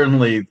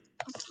 certainly.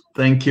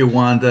 Thank you,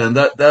 Wanda. And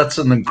that's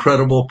an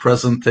incredible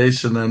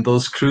presentation. And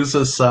those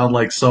cruises sound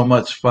like so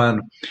much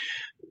fun.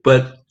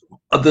 But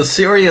on the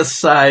serious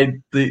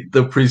side, the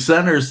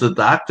presenters, the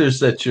doctors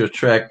that you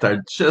attract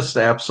are just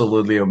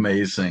absolutely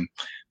amazing.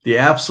 The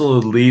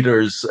absolute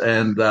leaders.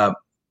 And that's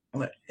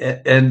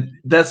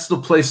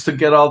the place to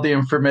get all the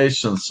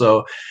information.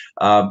 So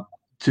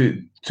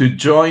to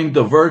join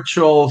the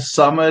virtual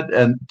summit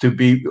and to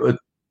be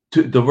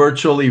to the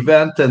virtual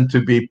event and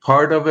to be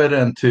part of it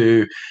and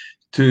to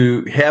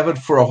have it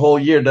for a whole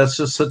year. That's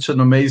just such an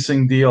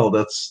amazing deal.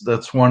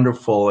 That's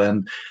wonderful.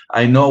 And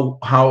I know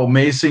how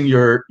amazing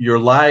your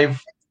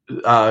live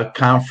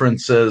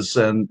conference is,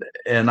 and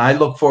I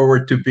look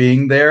forward to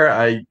being there.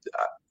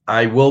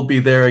 I will be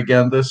there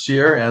again this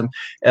year, and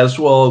as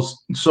well as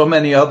so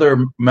many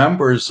other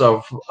members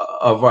of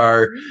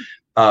our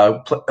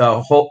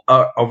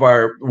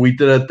We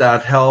Did It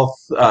That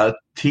Health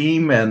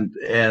team and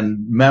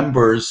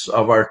members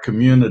of our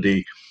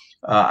community.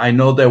 I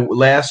know that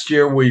last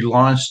year we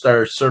launched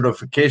our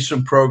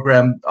certification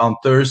program on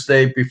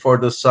Thursday before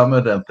the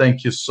summit, and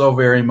thank you so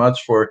very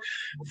much for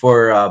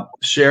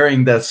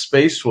sharing that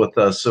space with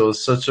us. It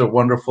was such a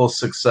wonderful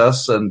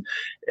success, and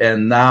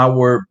now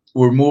we're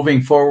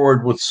moving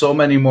forward with so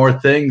many more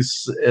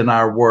things in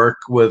our work.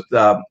 With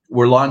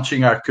we're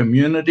launching our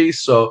community,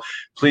 so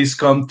please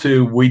come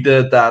to We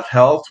Did That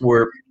Health.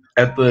 We're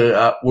at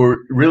the we're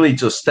really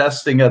just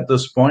testing at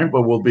this point,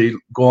 but we'll be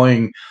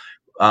going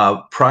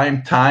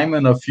prime time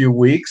in a few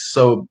weeks.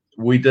 So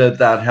We Did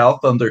That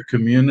Health under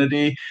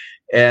community,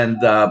 and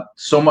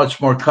so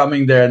much more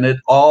coming there. And it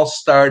all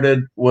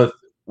started with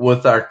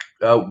our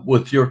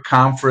with your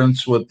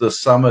conference, with the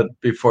summit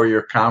before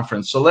your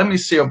conference. So let me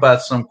see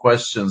about some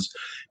questions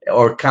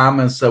or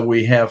comments that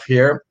we have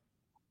here.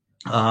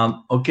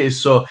 Okay,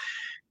 so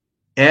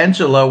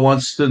Angela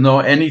wants to know,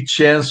 any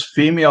chance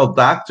female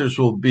doctors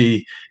will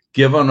be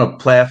given a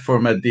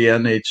platform at the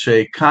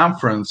NHA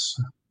conference?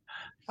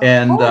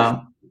 And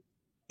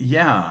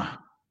yeah,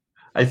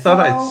 I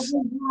thought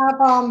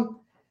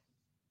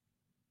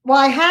well,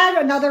 I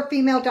had another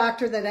female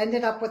doctor that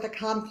ended up with a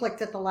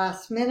conflict at the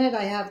last minute.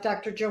 I have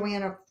Dr.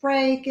 Joanna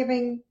Frey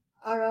giving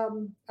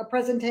a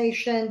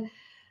presentation,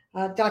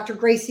 Dr.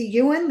 Gracie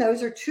Ewan.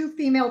 Those are two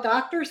female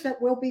doctors that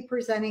will be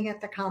presenting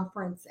at the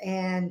conference.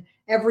 And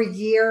every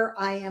year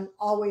I am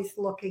always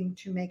looking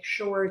to make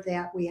sure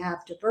that we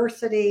have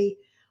diversity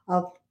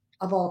of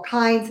all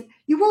kinds.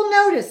 You will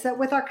notice that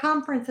with our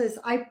conferences,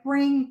 I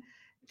bring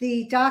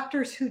the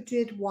doctors who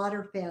did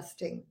water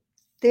fasting.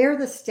 They're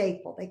the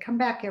staple. They come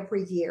back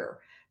every year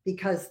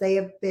because they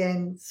have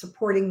been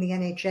supporting the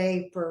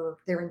NHA for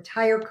their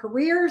entire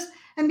careers,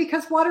 and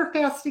because water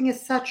fasting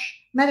is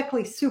such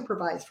medically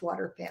supervised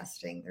water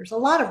fasting. There's a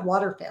lot of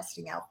water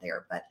fasting out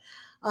there, but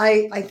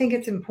I think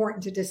it's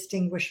important to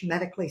distinguish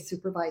medically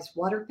supervised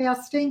water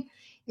fasting.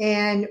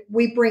 And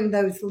we bring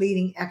those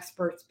leading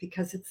experts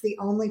because it's the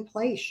only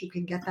place you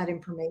can get that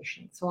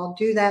information. So I'll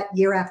do that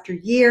year after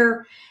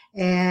year.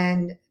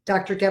 And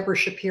Dr. Deborah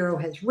Shapiro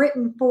has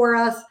written for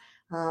us.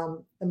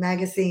 The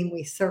magazine,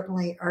 we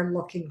certainly are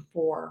looking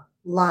for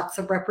lots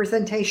of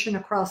representation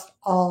across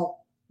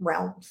all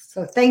realms.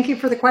 So thank you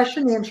for the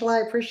question, Angela.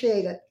 I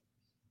appreciate it.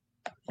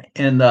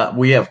 And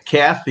we have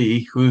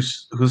Kathy who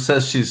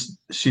says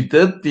she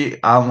did the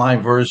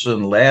online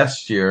version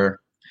last year,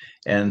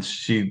 and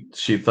she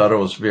thought it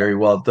was very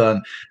well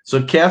done.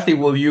 So Kathy,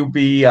 will you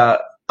be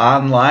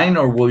online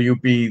or will you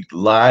be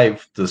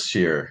live this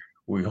year?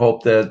 We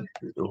hope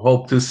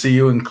to see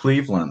you in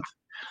Cleveland.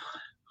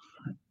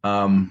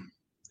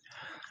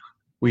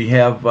 We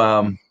have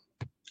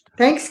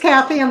thanks,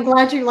 Kathy. I'm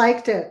glad you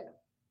liked it.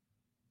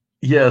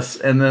 Yes,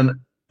 and then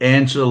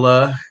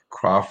Angela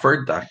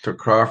Crawford, Dr.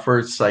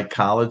 Crawford,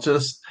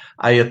 psychologist.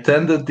 I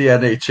attended the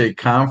NHA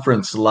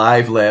conference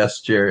live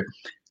last year,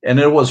 and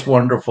it was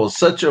wonderful.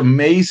 Such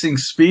amazing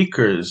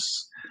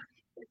speakers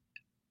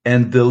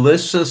and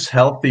delicious,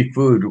 healthy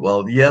food.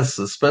 Well, yes,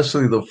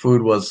 especially the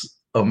food was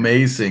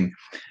amazing.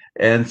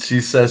 And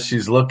she says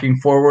she's looking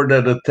forward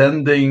to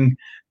attending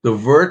the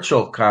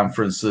virtual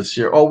conference this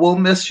year. Oh, we'll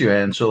miss you,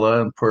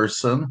 Angela, in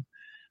person.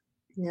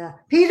 Yeah.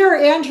 Peter,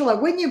 Angela,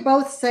 wouldn't you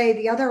both say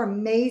the other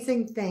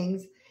amazing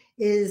things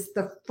is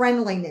the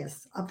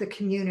friendliness of the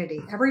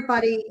community?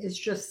 Everybody is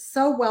just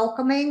so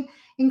welcoming,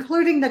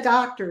 including the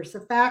doctors. The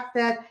fact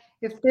that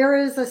if there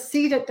is a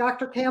seat at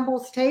Dr.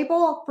 Campbell's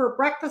table for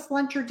breakfast,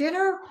 lunch, or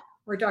dinner,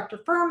 or Dr.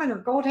 Furman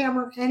or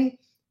Goldhammer, any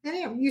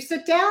of them, you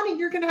sit down and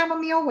you're going to have a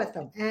meal with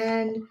them.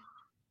 And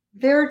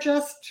they're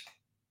just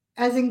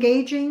as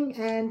engaging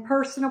and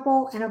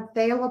personable and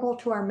available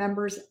to our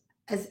members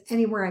as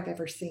anywhere I've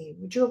ever seen.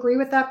 Would you agree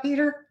with that,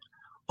 Peter?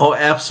 Oh,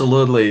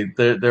 absolutely.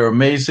 They're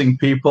amazing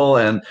people,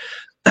 and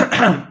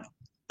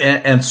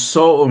and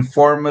so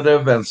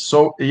informative, and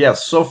so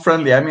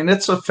friendly. I mean,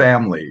 it's a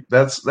family.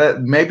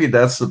 Maybe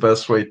that's the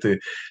best way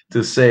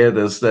to say it,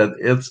 is that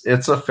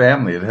it's a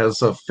family. It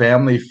has a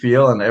family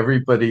feel, and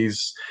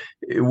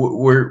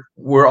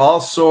we're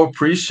all so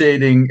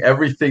appreciating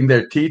everything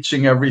they're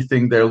teaching,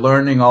 everything they're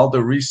learning, all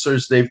the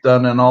research they've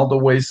done, and all the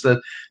ways that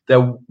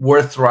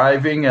we're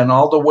thriving, and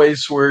all the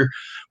ways we're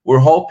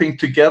hoping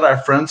to get our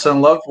friends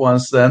and loved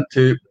ones then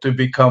to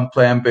become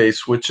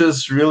plant-based, which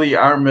is really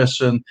our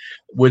mission,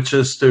 which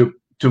is to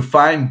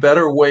find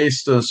better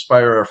ways to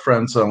inspire our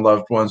friends and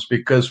loved ones,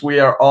 because we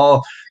are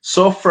all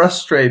so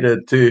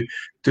frustrated to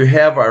to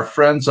have our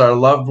friends, our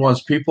loved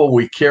ones, people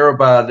we care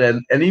about,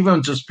 and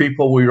even just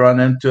people we run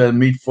into and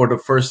meet for the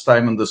first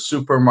time in the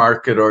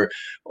supermarket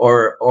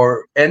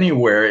or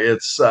anywhere.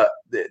 It's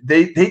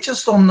they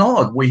just don't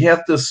know it. We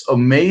have this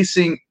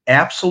amazing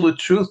absolute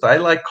truth. I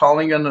like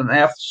calling it an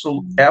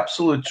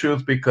absolute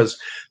truth, because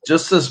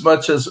just as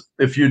much as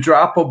if you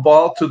drop a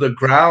ball to the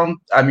ground,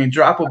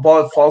 drop a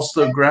ball, it falls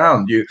to the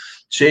ground. You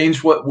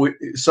change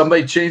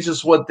somebody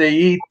changes what they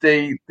eat,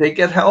 they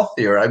get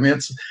healthier.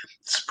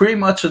 It's pretty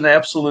much an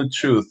absolute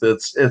truth.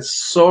 It's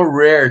so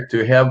rare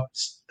to have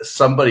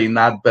somebody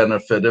not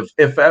benefit,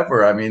 if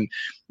ever.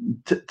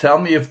 Tell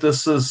me if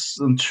this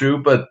isn't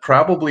true, but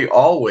probably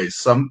always.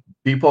 Some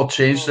people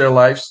change their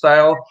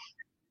lifestyle,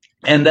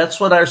 and that's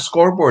what our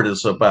scoreboard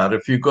is about.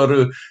 If you go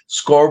to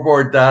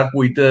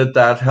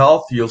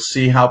scoreboard.wedid.health, you'll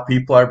see how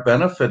people are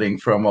benefiting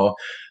from a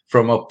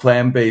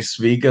plant-based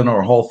vegan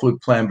or whole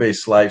food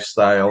plant-based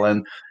lifestyle.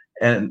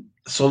 And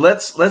so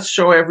let's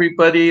show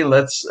everybody.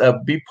 Let's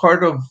be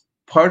part of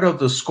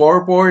the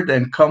scoreboard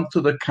and come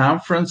to the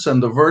conference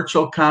and the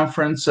virtual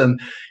conference, and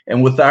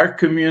with our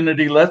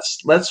community,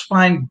 let's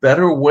find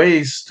better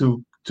ways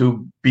to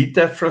beat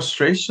that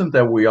frustration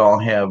that we all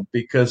have,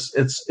 because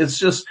it's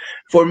just,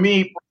 for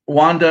me,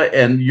 Wanda,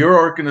 and your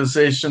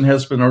organization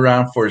has been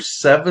around for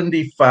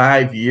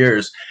 75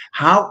 years.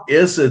 How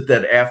is it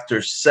that after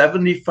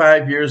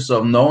 75 years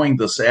of knowing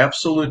this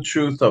absolute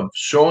truth, of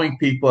showing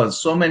people, and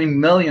so many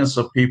millions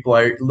of people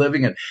are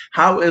living it,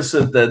 how is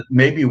it that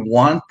maybe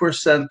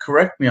 1%,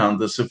 correct me on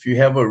this if you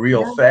have a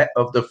real fact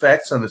of the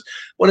facts on this,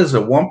 what is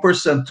it, 1%,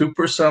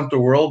 2% of the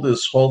world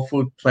is whole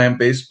food,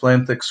 plant-based,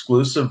 plant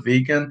exclusive,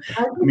 vegan?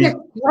 It's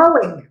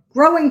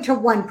growing to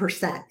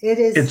 1%.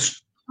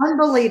 It's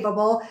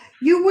unbelievable.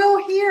 You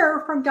will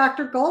hear from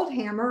Dr.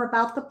 Goldhammer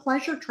about the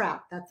pleasure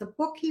trap. That's a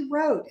book he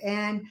wrote,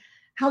 and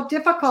how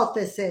difficult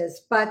this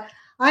is. But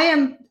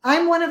I'm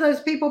one of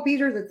those people,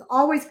 Peter, that's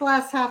always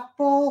glass half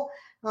full.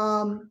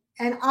 And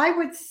I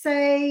would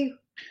say,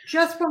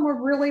 just when we're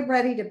really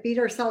ready to beat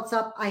ourselves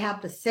up, I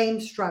have the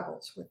same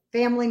struggles with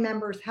family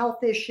members,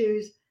 health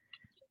issues.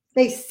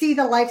 They see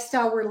the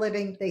lifestyle we're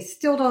living. They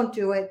still don't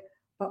do it.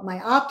 But my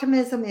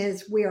optimism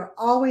is we are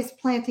always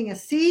planting a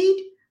seed.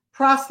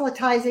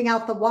 Proselytizing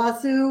out the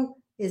wazoo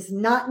is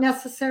not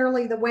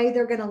necessarily the way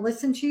they're going to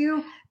listen to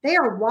you. They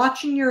are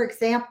watching your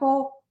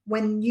example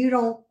when you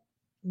don't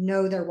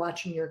know they're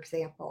watching your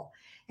example.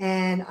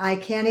 And I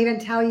can't even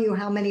tell you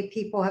how many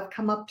people have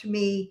come up to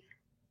me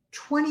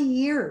 20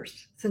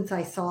 years since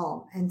I saw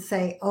them and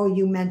say, oh,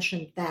 you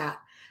mentioned that.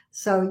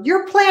 So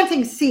you're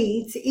planting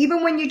seeds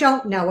even when you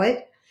don't know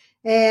it.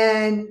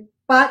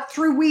 But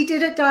through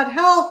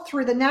WeDidIt.Health,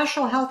 through the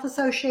National Health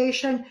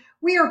Association,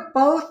 we are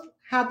both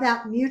have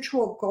that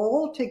mutual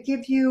goal to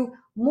give you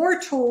more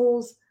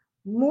tools,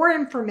 more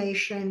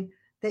information,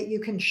 that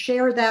you can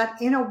share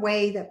that in a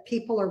way that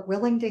people are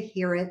willing to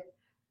hear it,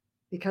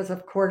 because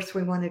of course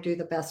we want to do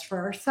the best for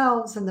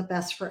ourselves and the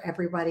best for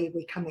everybody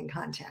we come in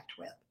contact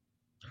with.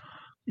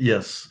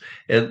 Yes,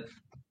 and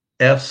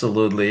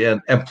absolutely.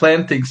 And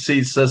planting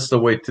seeds, that's the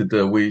way to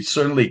do it. We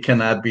certainly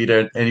cannot beat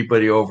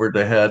anybody over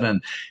the head.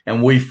 And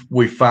we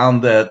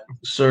found that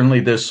certainly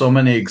there's so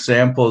many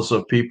examples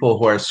of people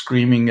who are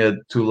screaming it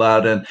too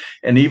loud, and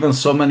even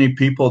so many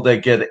people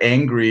that get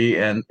angry,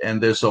 and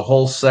there's a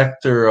whole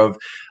sector of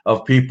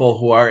people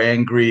who are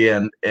angry,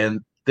 and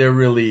they're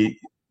really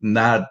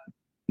not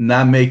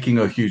making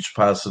a huge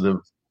positive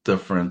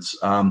difference.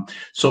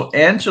 So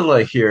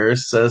Angela here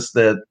says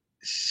that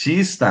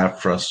she's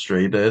not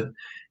frustrated,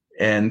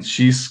 and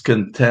she's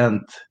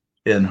content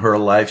in her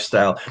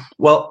lifestyle.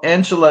 Well,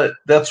 Angela,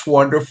 that's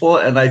wonderful.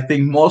 And I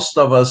think most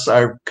of us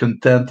are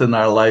content in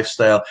our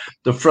lifestyle.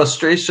 The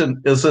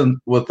frustration isn't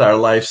with our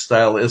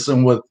lifestyle,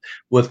 isn't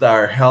with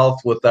our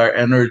health, with our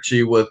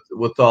energy, with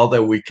all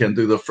that we can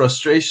do. The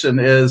frustration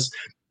is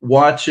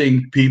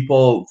watching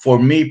people, for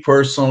me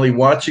personally,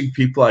 watching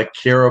people I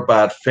care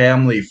about,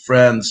 family,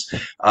 friends,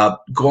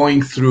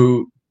 going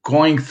through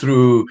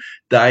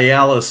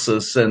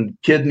dialysis and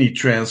kidney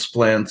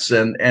transplants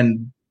and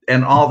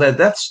all that.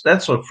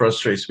 That's what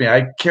frustrates me.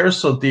 I care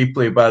so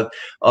deeply about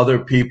other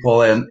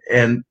people, and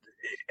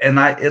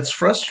it's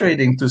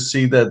frustrating to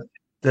see that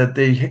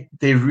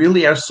they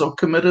really are so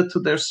committed to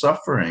their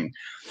suffering.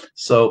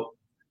 So,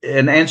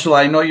 and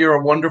Angela, I know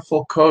you're a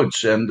wonderful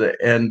coach, and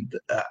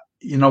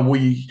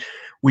we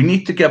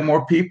need to get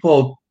more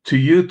people to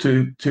you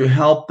to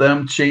help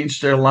them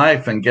change their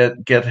life and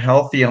get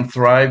healthy and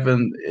thrive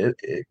in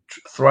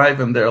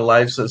their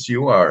lives as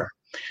you are.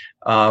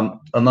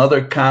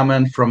 Another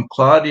comment from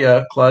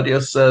Claudia.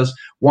 Claudia says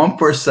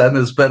 1%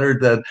 is better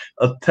than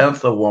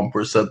 1/10 of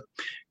 1%,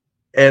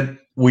 and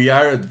we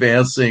are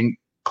advancing.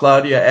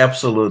 Claudia,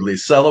 absolutely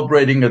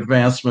celebrating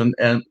advancement,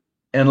 and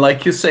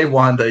like you say,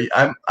 Wanda,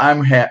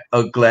 I'm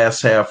a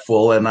glass half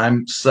full, and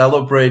I'm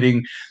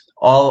celebrating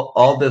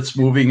all that's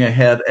moving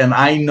ahead. And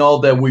I know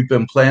that we've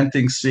been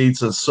planting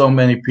seeds, and so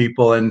many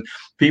people,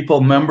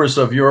 members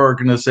of your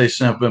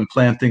organization, have been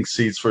planting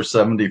seeds for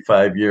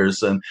 75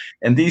 years. And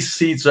these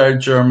seeds are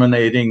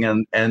germinating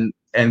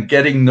and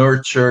getting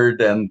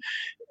nurtured.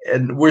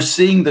 and we're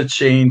seeing the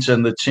change,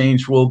 and the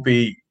change will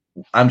be,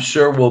 I'm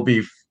sure, will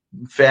be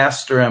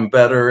faster and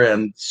better.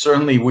 And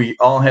certainly we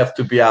all have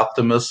to be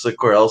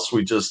optimistic, or else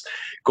we just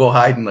go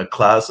hide in a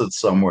closet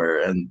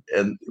somewhere. And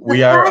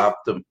we are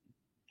optimistic.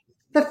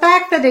 The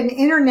fact that an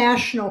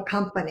international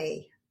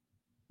company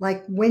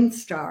like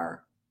Windstar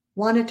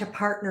wanted to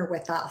partner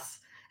with us,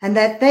 and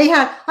that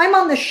I'm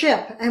on the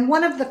ship, and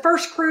one of the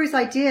first cruise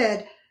I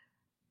did,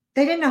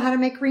 they didn't know how to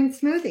make green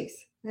smoothies.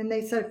 And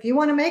they said, if you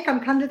want to make them,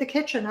 come to the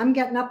kitchen. I'm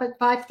getting up at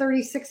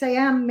 5:30, 6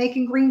 a.m.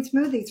 making green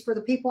smoothies for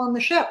the people on the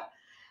ship.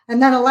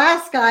 And then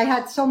Alaska, I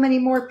had so many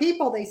more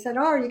people. They said,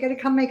 oh, are you going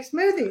to come make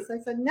smoothies?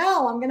 I said,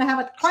 no, I'm going to have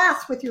a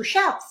class with your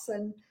chefs.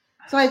 And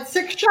so I had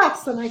 6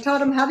 chefs, and I taught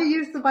them how to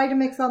use the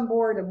Vitamix on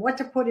board and what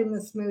to put in the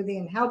smoothie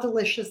and how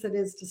delicious it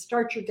is to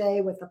start your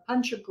day with a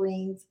punch of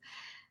greens.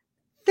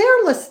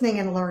 They're listening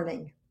and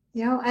learning,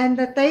 and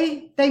that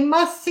they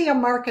must see a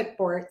market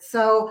for it.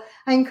 So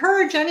I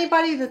encourage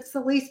anybody that's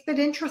the least bit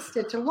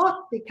interested to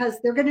look, because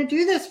they're going to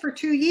do this for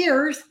 2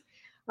 years.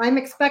 I'm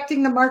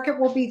expecting the market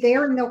will be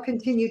there and they'll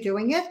continue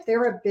doing it.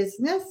 They're a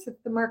business. If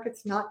the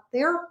market's not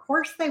there, of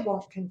course they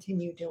won't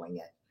continue doing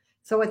it.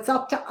 So it's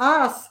up to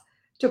us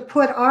to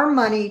put our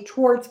money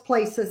towards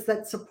places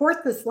that support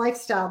this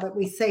lifestyle that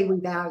we say we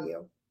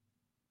value.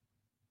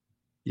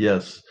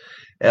 Yes,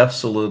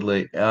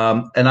 absolutely.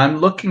 And I'm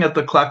looking at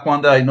the clock,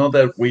 Wanda. I know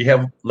that we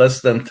have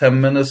less than 10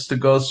 minutes to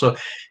go. So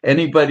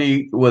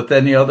anybody with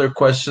any other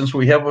questions,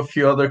 we have a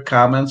few other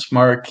comments.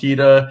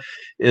 Marakita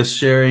is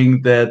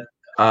sharing that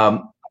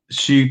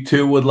she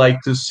too would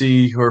like to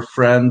see her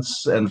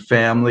friends and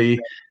family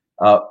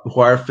who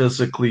are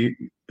physically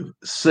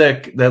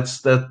sick.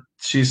 That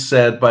she's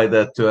sad by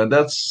that too. And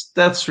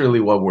that's really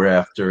what we're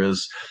after,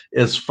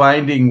 is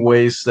finding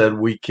ways that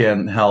we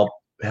can help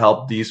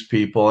these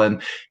people.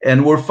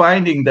 And we're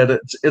finding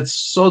that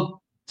it's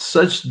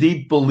such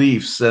deep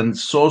beliefs and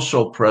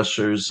social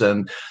pressures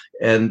and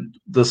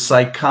the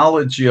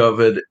psychology of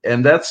it.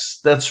 And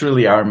that's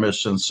really our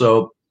mission.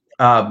 So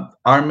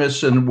our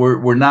mission,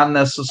 we're not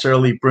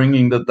necessarily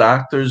bringing the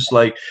doctors,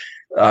 like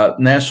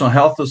National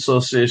Health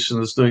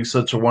Association is doing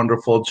such a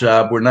wonderful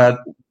job. We're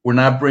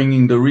not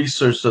bringing the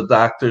research to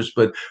doctors,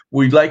 but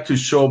we'd like to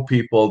show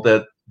people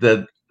that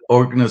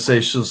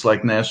organizations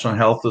like National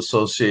Health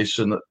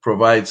Association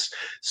provides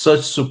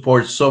such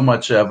support, so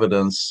much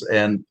evidence.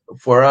 And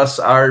for us,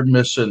 our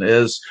mission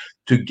is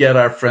to get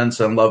our friends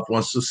and loved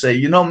ones to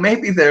say,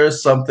 maybe there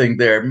is something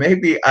there.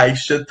 Maybe I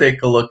should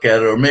take a look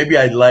at it, or maybe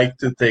I'd like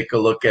to take a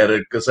look at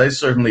it, because I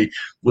certainly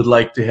would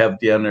like to have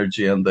the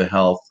energy and the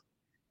health.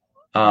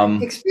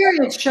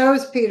 Experience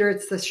shows, Peter,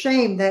 it's the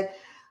shame that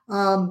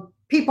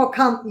people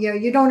come,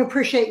 you don't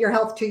appreciate your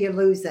health till you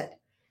lose it.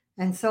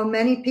 And so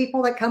many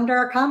people that come to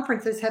our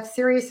conferences have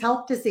serious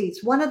health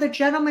disease. One of the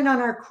gentlemen on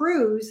our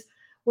cruise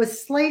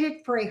was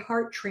slated for a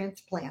heart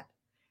transplant.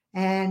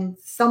 And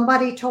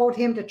somebody told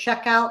him to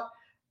check out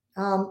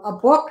a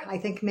book. I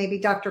think maybe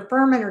Dr.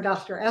 Furman or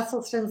Dr.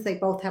 Esselstyn's. They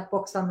both have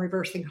books on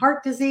reversing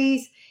heart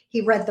disease.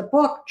 He read the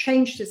book,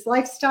 changed his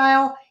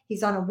lifestyle.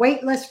 He's on a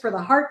wait list for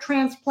the heart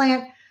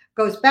transplant,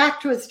 goes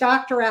back to his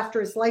doctor after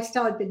his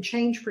lifestyle had been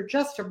changed for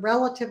just a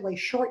relatively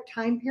short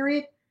time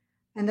period.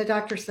 And the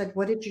doctor said,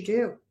 what did you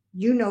do?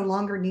 You no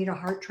longer need a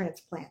heart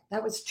transplant.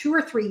 That was 2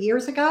 or 3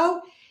 years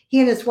ago. He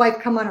and his wife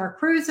come on our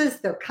cruises.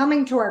 They're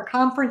coming to our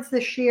conference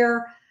this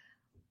year.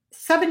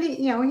 70,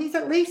 he's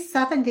at least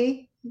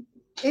 70.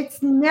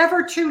 It's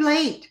never too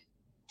late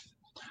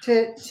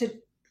to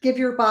give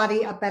your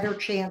body a better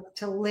chance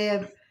to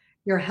live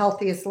your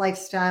healthiest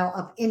lifestyle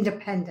of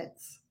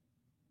independence.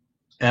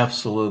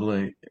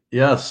 Absolutely.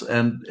 Yes.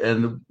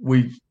 And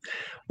we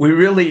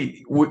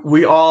really,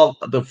 we all,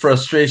 the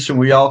frustration,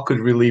 we all could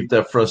relieve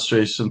that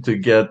frustration to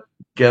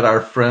get our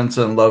friends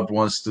and loved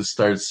ones to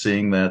start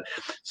seeing that.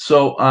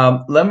 So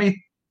let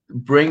me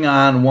bring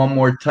on one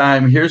more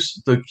time. Here's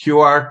the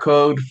QR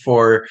code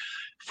for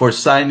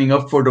signing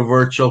up for the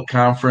virtual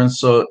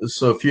conference. So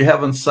if you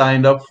haven't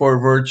signed up for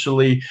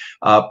virtually,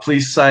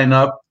 please sign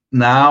up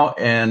now.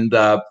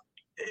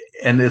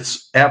 And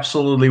it's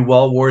absolutely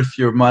well worth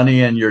your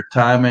money and your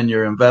time and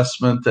your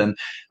investment. And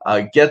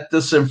get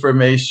this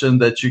information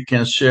that you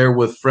can share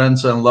with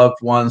friends and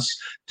loved ones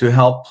to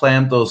help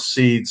plant those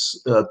seeds,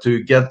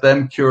 to get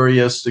them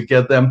curious, to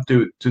get them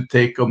to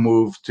take a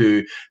move,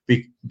 to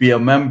be a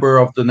member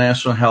of the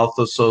National Health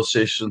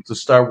Association, to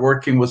start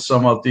working with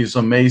some of these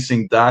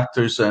amazing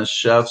doctors and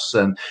chefs,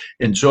 and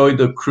enjoy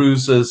the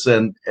cruises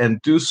and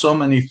do so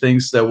many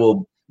things that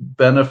will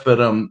benefit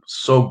them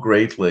so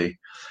greatly.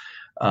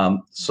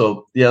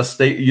 So yes,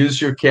 use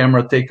your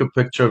camera, take a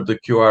picture of the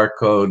QR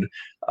code.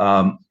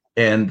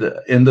 And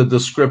in the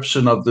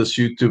description of this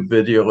YouTube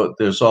video,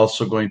 there's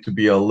also going to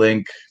be a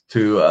link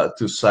to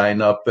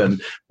sign up. And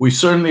we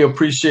certainly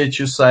appreciate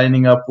you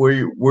signing up.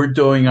 We're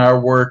doing our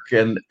work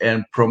and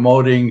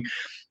promoting,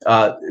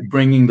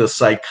 bringing the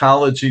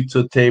psychology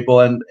to the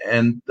table,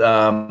 and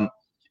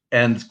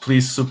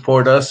please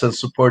support us and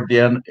support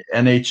the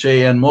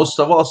NHA, and most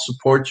of all,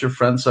 support your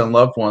friends and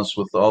loved ones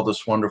with all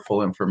this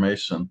wonderful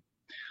information.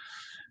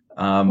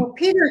 Well,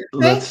 Peter,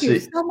 Let's thank you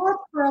see. so much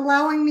for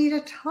allowing me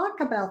to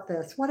talk about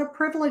this. What a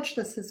privilege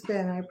this has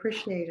been. I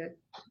appreciate it.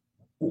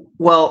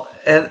 Well,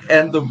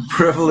 and the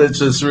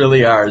privilege is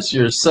really ours.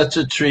 You're such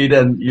a treat,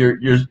 and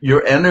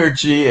your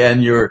energy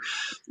and your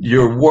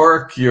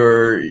work,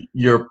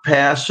 your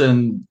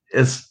passion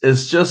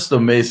is just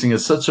amazing.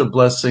 It's such a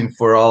blessing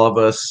for all of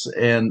us.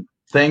 And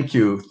thank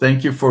you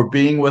for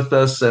being with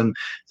us, and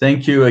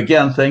thank you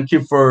again. Thank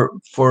you for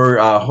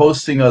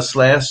hosting us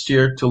last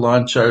year to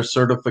launch our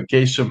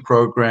certification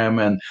program.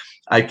 And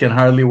I can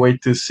hardly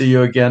wait to see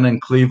you again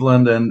in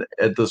Cleveland and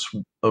at this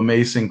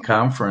amazing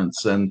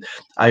conference. And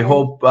I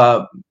hope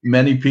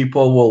many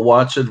people will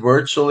watch it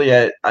virtually.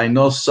 I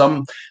know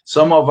some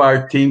of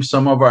our team,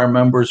 some of our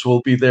members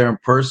will be there in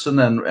person,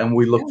 and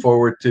we look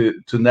forward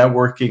to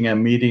networking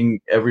and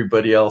meeting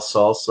everybody else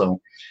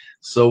also.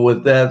 So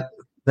with that,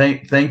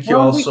 thank you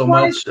all so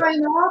much.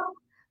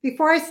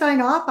 Before I sign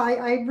off,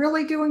 I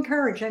really do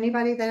encourage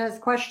anybody that has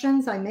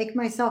questions. I make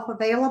myself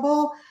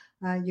available.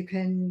 You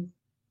can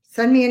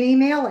send me an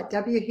email at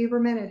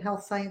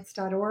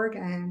whuberman@healthscience.org,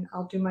 and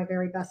I'll do my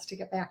very best to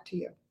get back to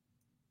you.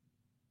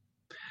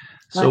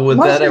 So with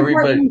that,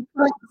 everybody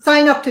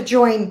sign up to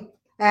join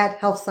at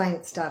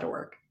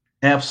healthscience.org.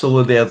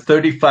 Absolutely. At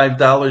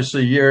 $35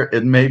 a year,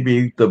 it may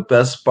be the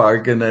best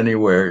bargain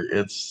anywhere.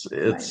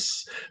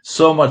 It's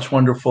so much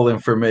wonderful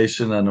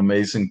information and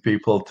amazing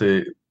people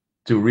to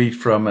read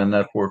from and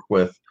network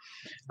with.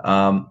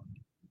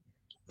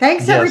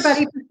 Thanks,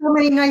 everybody, for so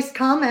many nice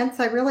comments.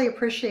 I really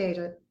appreciate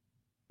it.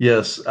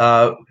 Yes,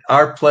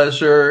 our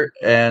pleasure,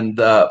 and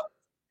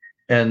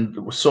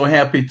so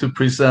happy to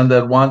present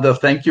that. Wanda,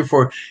 thank you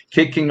for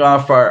kicking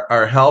off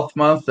our health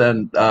month,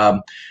 and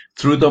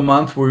through the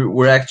month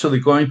we're actually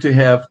going to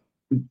have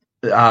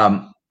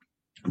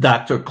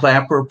Dr.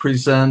 Clapper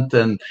present,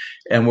 and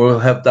we'll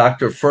have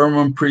Dr.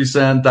 Furman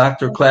present.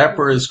 Dr.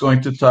 Clapper is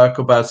going to talk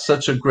about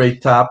such a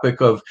great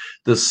topic of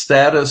the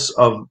status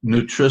of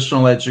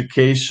nutritional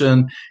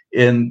education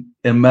in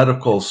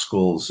medical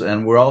schools.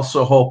 And we're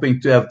also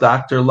hoping to have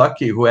Dr.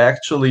 Lucky, who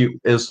actually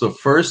is the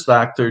first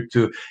doctor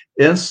to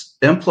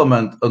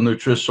implement a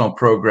nutritional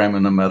program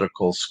in a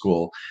medical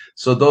school.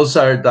 So those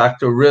are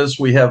Dr. Riz.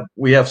 We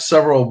have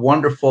several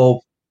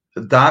wonderful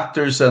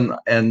doctors and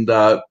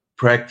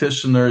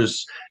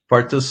practitioners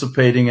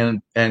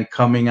participating and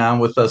coming on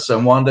with us.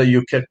 And Wanda,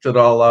 you kicked it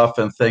all off,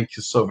 and thank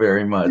you so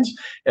very much.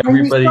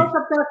 Everybody.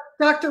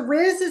 Dr.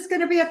 Riz is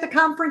going to be at the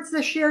conference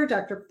this year.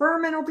 Dr.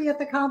 Furman will be at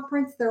the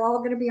conference. They're all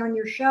going to be on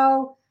your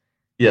show.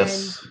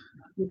 Yes.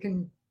 You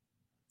can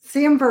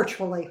see them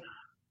virtually.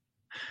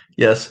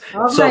 Yes.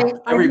 All so right.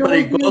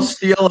 Everybody go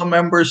steal a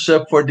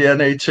membership for the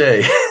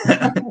NHA.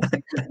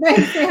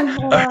 Thanks,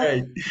 Angela. All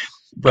right.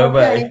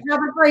 Bye-bye. Okay. Have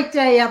a great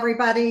day,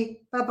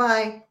 everybody.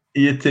 Bye-bye.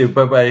 You too.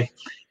 Bye-bye.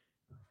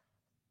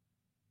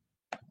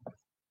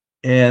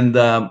 And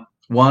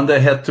Wanda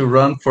had to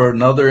run for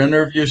another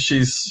interview.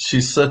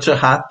 She's such a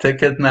hot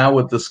ticket now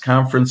with this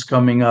conference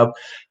coming up.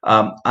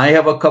 I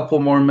have a couple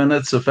more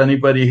minutes. If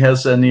anybody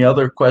has any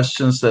other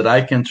questions that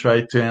I can try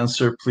to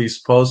answer, please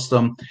post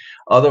them.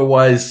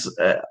 Otherwise,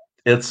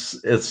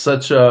 it's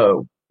such a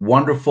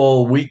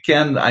wonderful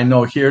weekend. I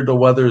know here the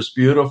weather is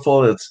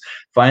beautiful. It's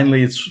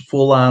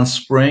full on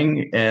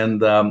spring,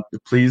 and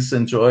please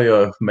enjoy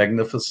a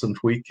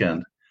magnificent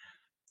weekend.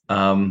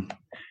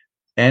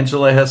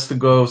 Angela has to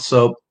go,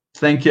 so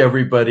thank you,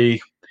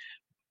 everybody.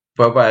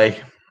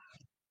 Bye-bye.